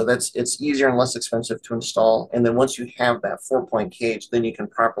 So it's easier and less expensive to install. And then once you have that 4-point cage, then you can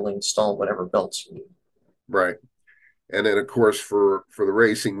properly install whatever belts you need. Right. And then of course for the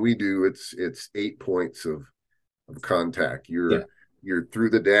racing we do, it's 8 points of contact. Yeah. You're through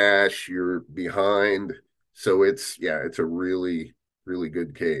the dash, you're behind. So it's a really, really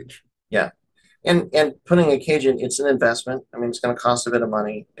good cage. Yeah. And putting a cage in, it's an investment. I mean, it's going to cost a bit of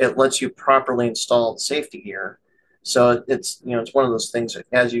money. It lets you properly install safety gear. So it's one of those things that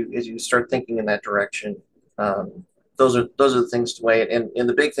as you start thinking in that direction, um, those are the things to weigh it. And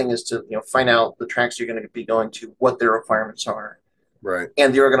the big thing is to find out the tracks you're going to be going to, what their requirements are, Right.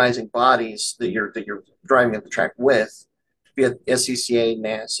 and the organizing bodies that you're driving at the track with, be it SCCA,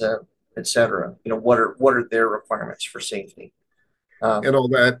 NASA, etc. What are their requirements for safety? And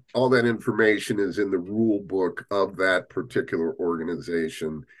Um, all that information is in the rule book of that particular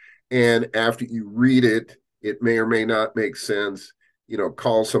organization. And after you read it, it may or may not make sense.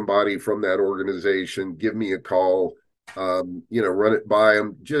 Call somebody from that organization, give me a call, run it by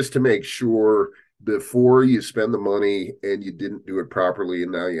them just to make sure before you spend the money and you didn't do it properly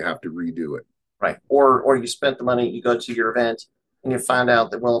and now you have to redo it. Right. Or you spent the money, you go to your event and you find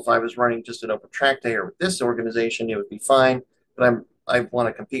out that, well, if I was running just an open track day or with this organization, it would be fine. But I want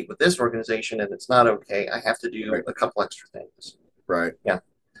to compete with this organization and it's not okay. I have to do Right. a couple extra things. Right. Yeah.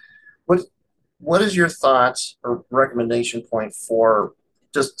 What what is your thoughts or recommendation point for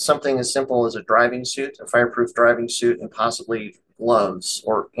just something as simple as a driving suit, a fireproof driving suit, and possibly gloves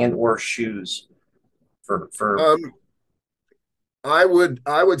or shoes for Um, I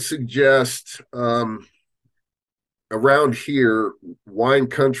would suggest around here, wine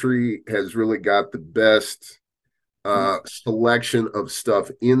country has really got the best selection of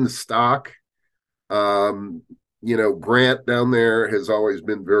stuff in stock. Um, Grant down there has always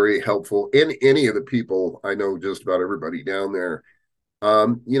been very helpful. In any of the people, I know just about everybody down there.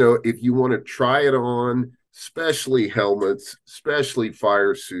 If you want to try it on, especially helmets, especially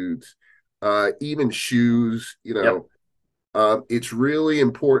fire suits, even shoes, yep, it's really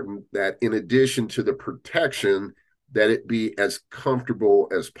important that in addition to the protection, that it be as comfortable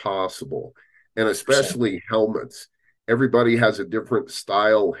as possible, and 100%. especially helmets. Everybody has a different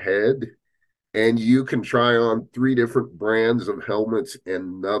style head, and you can try on three different brands of helmets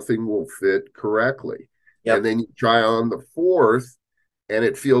and nothing will fit correctly. And Yep. then you try on the fourth and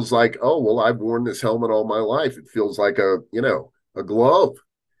it feels like, oh, well, I've worn this helmet all my life. It feels like a glove. That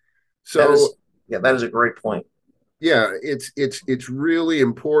So is, yeah, that is a great point. yeah, it's really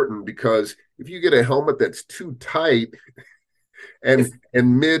important because if you get a helmet that's too tight If,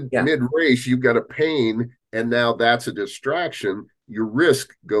 and yeah, mid race you've got a pain and now that's a distraction, your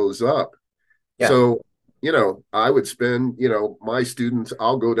risk goes up. yeah, So, I would spend, my students,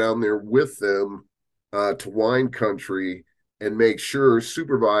 I'll go down there with them to wine country and make sure,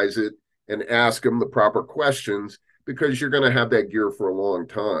 supervise it, and ask them the proper questions because you're going to have that gear for a long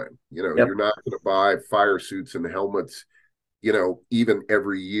time. yep. You're not going to buy fire suits and helmets, even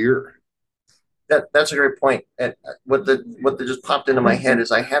every year. That's a great point. And what just popped into my head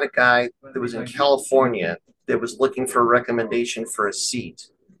is I had a guy that was in California that was looking for a recommendation for a seat.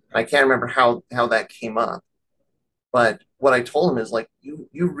 I can't remember how that came up, but what I told him is like you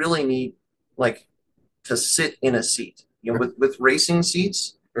really need like to sit in a seat. You know, with racing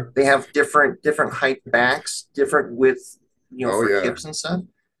seats, they have different height backs, different width, Oh, for yeah. hips and stuff.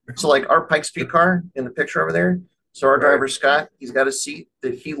 So like our Pikes Peak car in the picture over there. So our Right. driver Scott, he's got a seat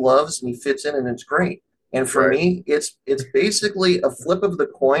that he loves and he fits in and it's great. And for Right. me, it's basically a flip of the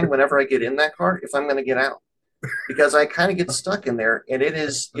coin whenever I get in that car if I'm going to get out because I kind of get stuck in there and it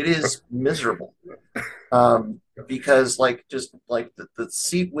is miserable um, because like just like the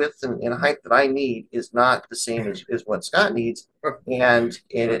seat width and height that I need is not the same as what Scott needs, and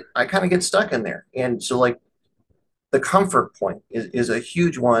I kind of get stuck in there. And so like the comfort point is a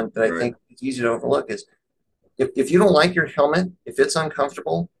huge one that I Right. think is easy to overlook. Is if you don't like your helmet, if it's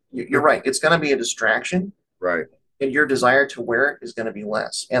uncomfortable, you're right. It's going to be a distraction, Right. and your desire to wear it is going to be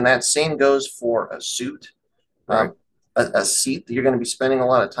less. And that same goes for a suit, Right. um, a seat that you're going to be spending a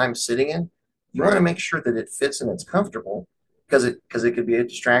lot of time sitting in. You want to Right. make sure that it fits and it's comfortable because it could be a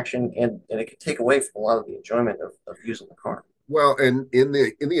distraction and it could take away from a lot of the enjoyment of using the car. Well, and in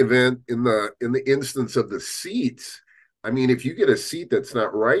the event in the instance of the seats, I mean, if you get a seat that's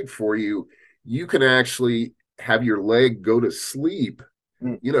not right for you, you can actually have your leg go to sleep,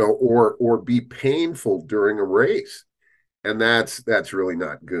 Mm, or be painful during a race, and that's really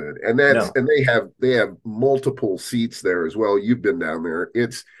not good. And no, they have multiple seats there as well. You've been down there.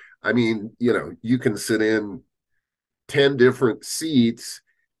 I mean, you can sit in 10 different seats.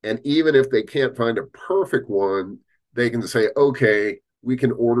 And even if they can't find a perfect one, they can say, okay, we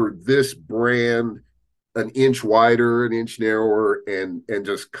can order this brand an inch wider, an inch narrower, and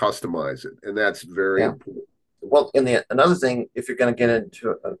just customize it. And that's very yeah. important. Well, and the another thing, if you're going to get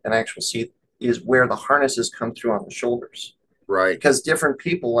into an actual seat, is where the harnesses come through on the shoulders. Right. Because different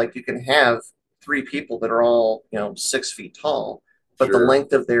people, like you can have three people that are all 6 feet tall, but the Sure.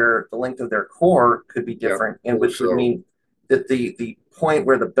 length of their core could be Yep. different, and which would Also, mean that the point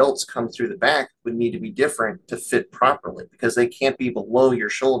where the belts come through the back would need to be different to fit properly because they can't be below your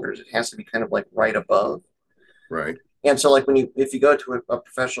shoulders. It has to be kind of like right above. right. And so, like if you go to a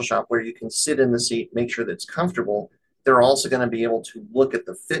professional shop where you can sit in the seat, make sure that it's comfortable, they're also going to be able to look at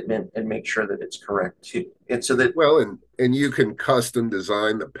the fitment and make sure that it's correct too. And so that, Well, and you can custom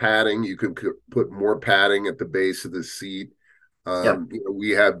design the padding. You can put more padding at the base of the seat. yep,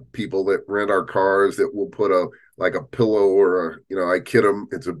 We have people that rent our cars that will put a like a pillow or I kid them,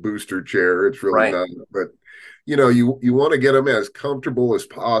 it's a booster chair. It's really right. not, but you want to get them as comfortable as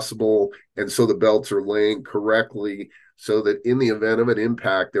possible, and so the belts are laying correctly, so that in the event of an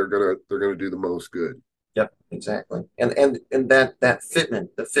impact, they're gonna do the most good. Yep, exactly. And that fitment,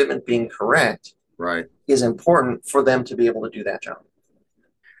 the fitment being correct Right. is important for them to be able to do that job.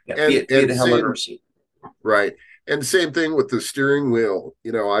 Yeah, be And it a helmet or a same seat. Right. And same thing with the steering wheel.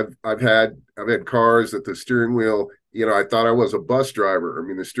 I've had cars that the steering wheel, I thought I was a bus driver. I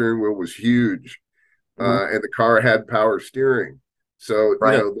mean, the steering wheel was huge, Hmm. and the car had power steering. So,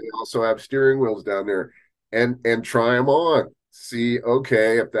 Right. they also have steering wheels down there, and try them on. See,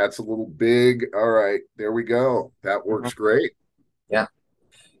 okay, if that's a little big, all right, there we go. That Hmm. works great. Yeah.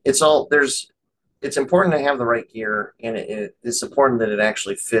 It's important to have the right gear and it's important that it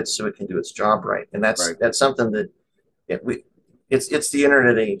actually fits so it can do its job right. And that's Right. that's something that we it's the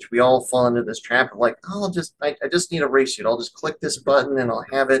internet age. We all fall into this trap of like, oh, I just need a race suit. I'll just click this button and I'll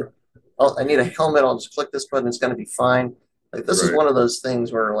have it. I need a helmet. I'll just click this button. It's going to be fine. Like this is Right. one of those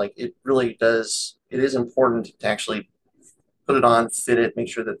things where like it really does. It is important to actually put it on, fit it, make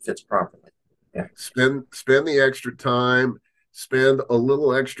sure that it fits properly. Yeah. Spend the extra time, spend a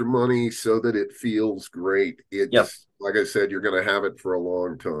little extra money so that it feels great. Yep. It's like I said, you're going to have it for a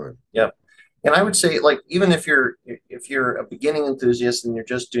long time. Yep. And I would say, like, even if you're a beginning enthusiast and you're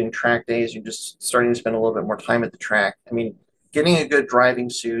just doing track days, you're just starting to spend a little bit more time at the track. I mean, getting a good driving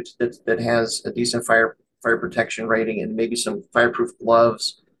suit that has a decent fire protection rating and maybe some fireproof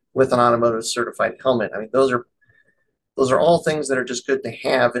gloves with an automotive certified helmet. I mean, those are all things that are just good to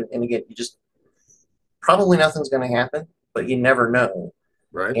have. And again, you just probably nothing's going to happen, but you never know.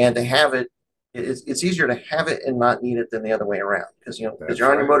 Right? And to have it, it's easier to have it and not need it than the other way around, because because That's you're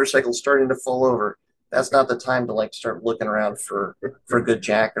on your right. motorcycle starting to fall over. That's not the time to like start looking around for a good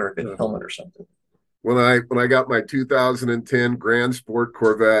jacket or a good helmet or something. When I got my 2010 Grand Sport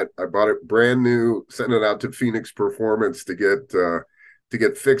Corvette, I bought it brand new, sent it out to Phoenix Performance to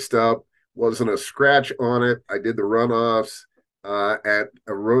get fixed up. Wasn't a scratch on it. I did the runoffs at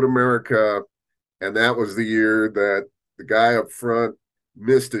a Road America, and that was the year that the guy up front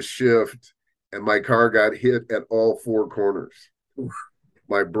missed a shift, and my car got hit at all four corners.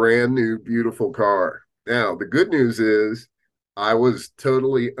 My brand new, beautiful car. Now, the good news is I was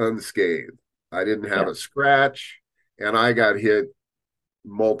totally unscathed. I didn't have Yeah, a scratch, and I got hit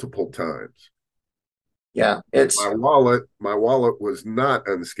multiple times. yeah. My wallet was not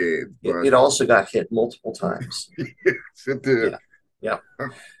unscathed, but It also got hit multiple times. yes, it did. Yeah,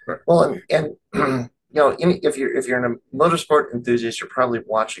 yeah. Well, and if you're a motorsport enthusiast, you're probably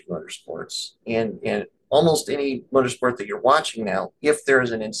watching motorsports, and almost any motorsport that you're watching now, if there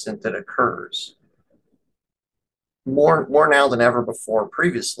is an incident that occurs, more now than ever before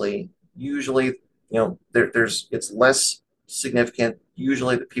previously, usually there's it's less significant.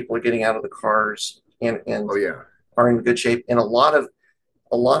 Usually the people are getting out of the cars and Oh yeah, are in good shape, and a lot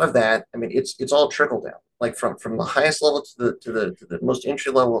of that, I mean, it's all trickle down, like from the highest level to the most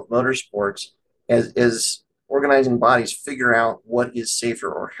entry level of motorsports, as organizing bodies figure out what is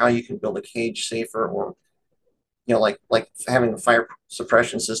safer or how you can build a cage safer, or like having a fire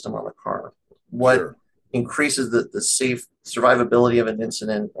suppression system on the car, what sure. increases the safe survivability of an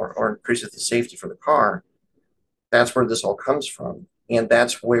incident, or increases the safety for the car. That's where this all comes from, and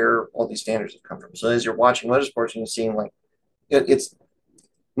that's where all these standards have come from. So as you're watching motorsports and you're seeing like it's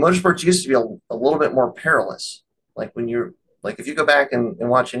motorsports used to be a little bit more perilous. Like when you're like if you go back and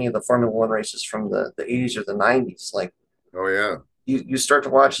watch any of the Formula One races from the 80s or the 90s, like Oh yeah. you start to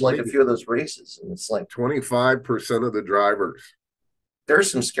watch like a 20, few of those races, and it's like 25% of the drivers.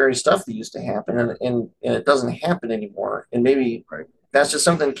 there's some scary stuff that used to happen, and it doesn't happen anymore. And maybe Right. that's just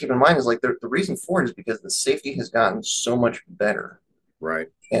something to keep in mind, is like the reason for it is because the safety has gotten so much better. Right.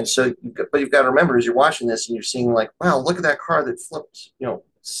 And so, but you've got to remember as you're watching this and you're seeing like, wow, look at that car that flipped,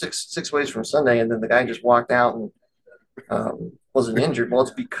 six ways from Sunday, and then the guy just walked out and wasn't injured. Well,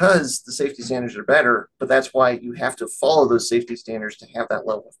 it's because the safety standards are better, but that's why you have to follow those safety standards to have that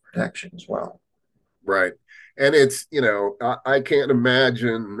level of protection as well. Right. And it's, I can't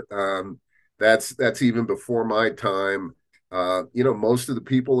imagine that's even before my time. Most of the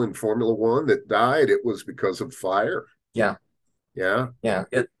people in Formula One that died, it was because of fire. Yeah, Yeah. yeah.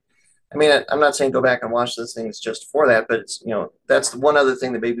 I mean, I'm not saying go back and watch those things just for that, but it's, that's the one other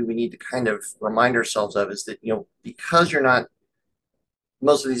thing that maybe we need to kind of remind ourselves of, is that, because you're not,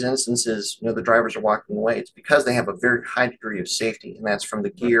 most of these instances, the drivers are walking away. It's because they have a very high degree of safety, and that's from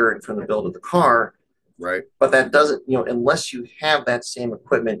the gear and from the build of the car. Right. But that doesn't, unless you have that same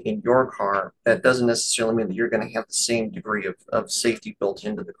equipment in your car, that doesn't necessarily mean that you're going to have the same degree of safety built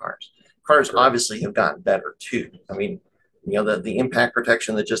into the cars. Cars Correct. obviously have gotten better too. I mean, the impact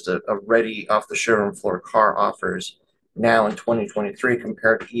protection that just a ready off the showroom floor car offers now in 2023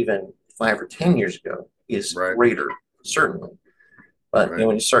 compared to even 5 or 10 years ago is Right. greater, certainly. But Right.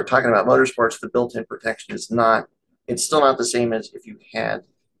 when you start talking about motorsports, the built-in protection is not. It's still not the same as if you had,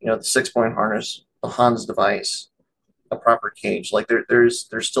 the 6-point harness, the Hans device, a proper cage. Like there's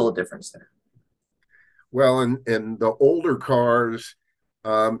still a difference there. Well, and the older cars,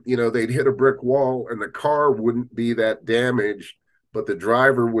 they'd hit a brick wall and the car wouldn't be that damaged, but the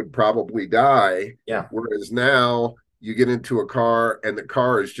driver would probably die. Yeah, Whereas now you get into a car and the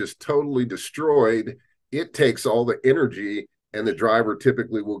car is just totally destroyed. It takes all the energy, and the driver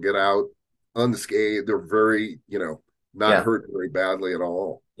typically will get out unscathed. They're very, not yeah, hurt very badly at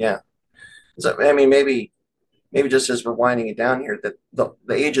all. yeah. So I mean, maybe just as we're winding it down here, that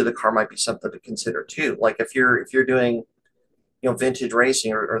the age of the car might be something to consider too. Like if you're doing vintage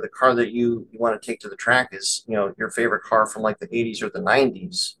racing, or the car that you want to take to the track is your favorite car from like the 80s or the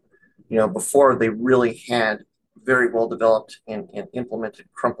 90s, before they really had very well developed and implemented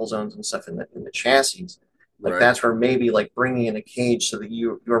crumple zones and stuff in the chassis. Like Right. that's where maybe like bringing in a cage so that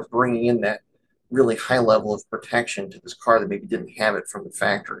you're bringing in that really high level of protection to this car that maybe didn't have it from the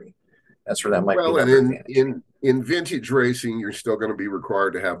factory. That's where that might be Well, and another advantage. in vintage racing, you're still going to be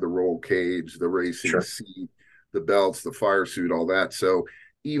required to have the roll cage, the racing Sure. seat, the belts, the fire suit, all that. So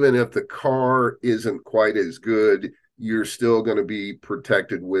even if the car isn't quite as good, you're still going to be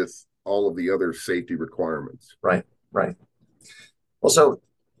protected with all of the other safety requirements. Right. Right. Well, so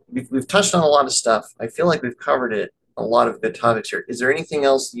we've touched on a lot of stuff. I feel like we've covered it, a lot of good topics here. Is there anything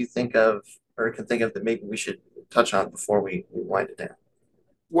else you think of or can think of that maybe we should touch on before we wind it down?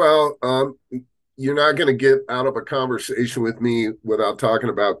 Well, you're not going to get out of a conversation with me without talking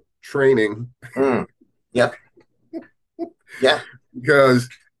about training. Mm, yeah. Yeah. Because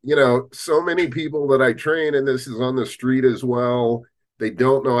so many people that I train, and this is on the street as well, they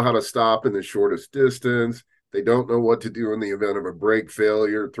don't know how to stop in the shortest distance. They don't know what to do in the event of a brake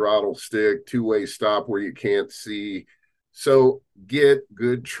failure, throttle stick, two-way stop where you can't see. So get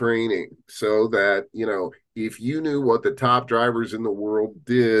good training so that if you knew what the top drivers in the world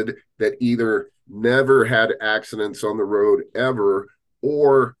did that either never had accidents on the road ever,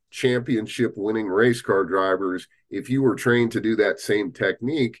 or championship winning race car drivers, if you were trained to do that same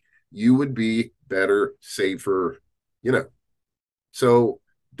technique, you would be better, safer, you know. So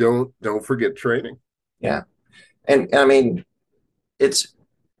don't forget training. Yeah. And I mean, it's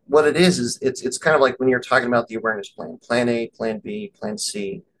what it is it's kind of like when you're talking about the awareness plan, plan A, plan B, plan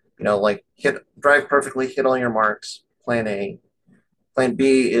C, like drive perfectly, hit all your marks, plan A. Plan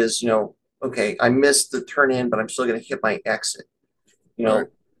B is, okay, I missed the turn in, but I'm still going to hit my exit. You Right. know,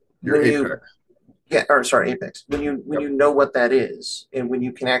 Your when you, apex. yeah, or sorry, apex. When Yep. you know what that is, and when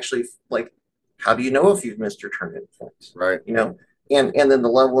you can actually like, how do you know if you've missed your turn in points? Right. And then the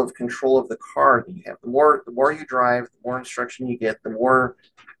level of control of the car that you have. The more you drive, the more instruction you get, the more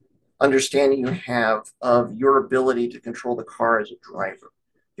understanding you have of your ability to control the car as a driver,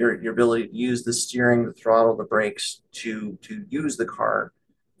 your ability to use the steering, the throttle, the brakes to use the car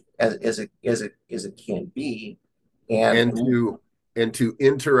as it can be, and, And and to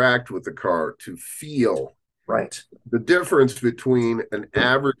interact with the car, to feel right, the difference between an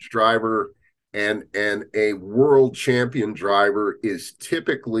average driver and a world champion driver is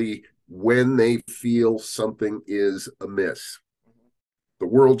typically when they feel something is amiss. The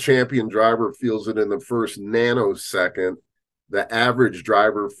world champion driver feels it in the first nanosecond. The average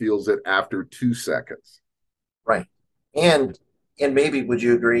driver feels it after 2 seconds. right, and and maybe would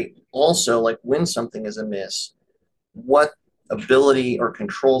you agree also like when something is amiss, what ability or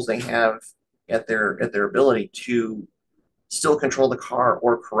controls they have at their ability to still control the car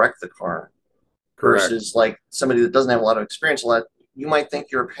or correct the car Correct. versus like somebody that doesn't have a lot of experience. You might think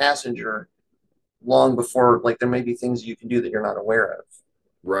you're a passenger long before like there may be things you can do that you're not aware of.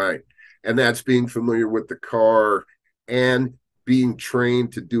 Right. And that's being familiar with the car and being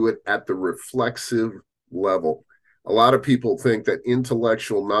trained to do it at the reflexive level. A lot of people think that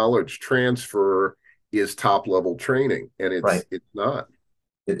intellectual knowledge transfer is top level training, and Right. it's not.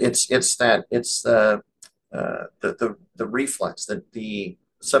 It's the reflex, the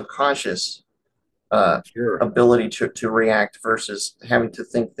subconscious uh, Sure. ability to react versus having to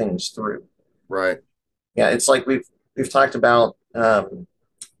think things through. Right. Yeah, it's like we've talked about uh,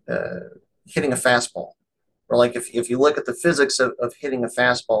 hitting a fastball, or like if you look at the physics of hitting a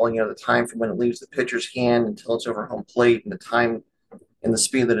fastball, the time from when it leaves the pitcher's hand until it's over home plate, and the time and the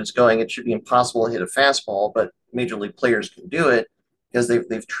speed that it's going, it should be impossible to hit a fastball, but major league players can do it because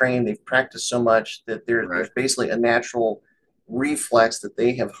they've trained, they've practiced so much that Right. there's basically a natural reflex that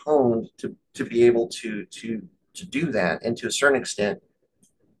they have honed to be able to do that. And to a certain extent,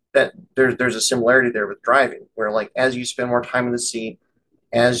 that there's a similarity there with driving, where like as you spend more time in the seat,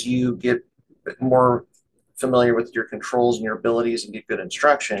 as you get more familiar with your controls and your abilities and get good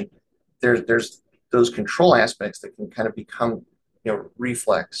instruction, there's those control aspects that can kind of become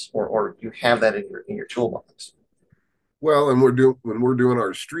reflex, or you have that in your toolbox. Well, and when we're doing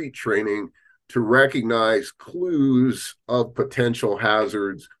our street training to recognize clues of potential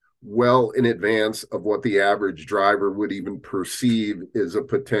hazards well in advance of what the average driver would even perceive is a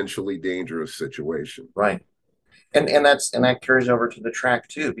potentially dangerous situation. Right. And that carries over to the track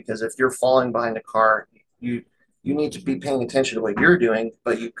too, because if you're falling behind a car, you you need to be paying attention to what you're doing,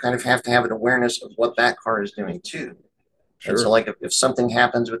 but you kind of have to have an awareness of what that car is doing too. And so Sure. like if something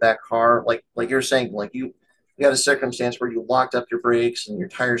happens with that car, like you're saying, like you had a circumstance where you locked up your brakes and your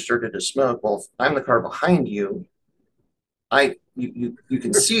tires started to smoke. Well, if I'm the car behind you, you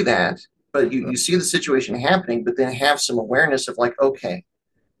can see that, but you see the situation happening, but then have some awareness of like, okay,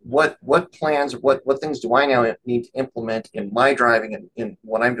 what plans, what things do I now need to implement in my driving and in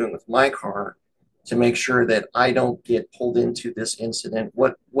what I'm doing with my car to make sure that I don't get pulled into this incident?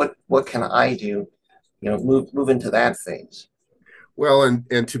 What can I do? Move into that phase. Well,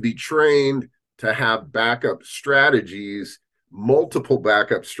 and to be trained to have backup strategies, multiple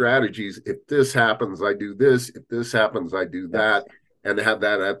backup strategies. If this happens, I do this. If this happens, I do that. And to have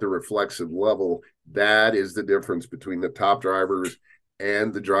that at the reflexive level, that is the difference between the top drivers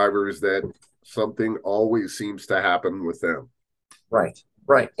and the drivers that something always seems to happen with them. Right,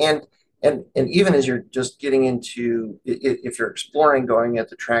 right. And even as you're just getting into, if you're exploring going at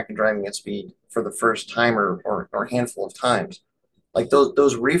the track and driving at speed for the first time or handful of times, like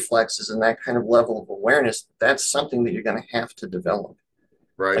those reflexes and that kind of level of awareness, that's something that you're going to have to develop.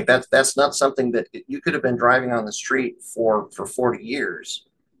 Right. Like that's not something that you could have been driving on the street for 40 years.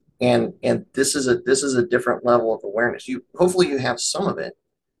 And this is a different level of awareness. You hopefully you have some of it,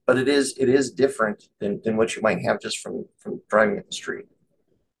 but it is different than what you might have just from driving at the street.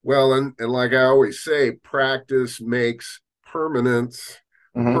 Well, and like I always say, practice makes permanence.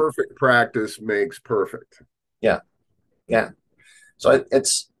 Mm-hmm. Perfect practice makes perfect. Yeah, yeah. So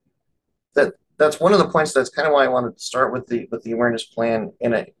it's that's one of the points. That's kind of why I wanted to start with the awareness plan.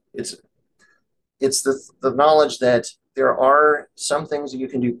 And it's the knowledge that there are some things that you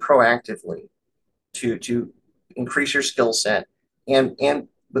can do proactively to increase your skill set, and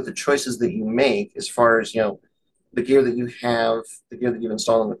with the choices that you make as far as the gear that you have, the gear that you've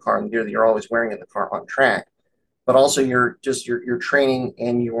installed in the car, and the gear that you're always wearing in the car on track, but also your training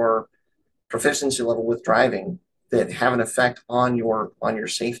and your proficiency level with driving that have an effect on your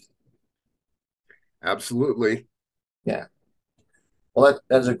safety. Absolutely. Yeah. Well,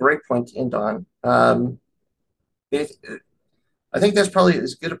 that's a great point to end on. It, I think that's probably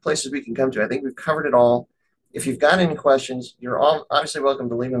as good a place as we can come to. I think we've covered it all. If you've got any questions, you're all obviously welcome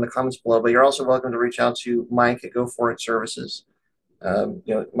to leave them in the comments below, but you're also welcome to reach out to Mike at Go For It Services.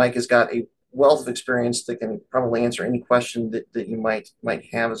 Mike has got a wealth of experience that can probably answer any question that you might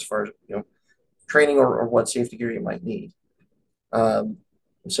have as far as training or what safety gear you might need.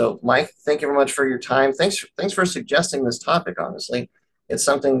 So, Mike, thank you very much for your time. Thanks for suggesting this topic. Honestly, it's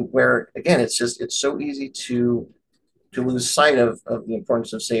something where again, it's so easy to lose sight of the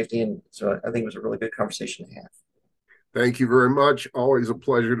importance of safety, and so I think it was a really good conversation to have. Thank you very much. Always a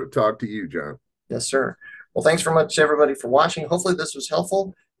pleasure to talk to you, John. Yes, sir. Well, thanks very much, everybody, for watching. Hopefully, this was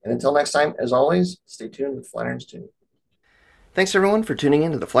helpful. And until next time, as always, stay tuned with Flatirons Tuning. Thanks, everyone, for tuning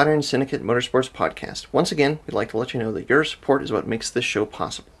in to the Flatiron Syndicate Motorsports Podcast. Once again, we'd like to let you know that your support is what makes this show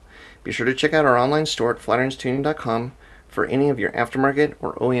possible. Be sure to check out our online store at FlatironsTuning.com for any of your aftermarket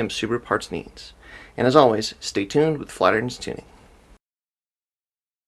or OEM Subaru parts needs. And as always, stay tuned with Flatirons Tuning.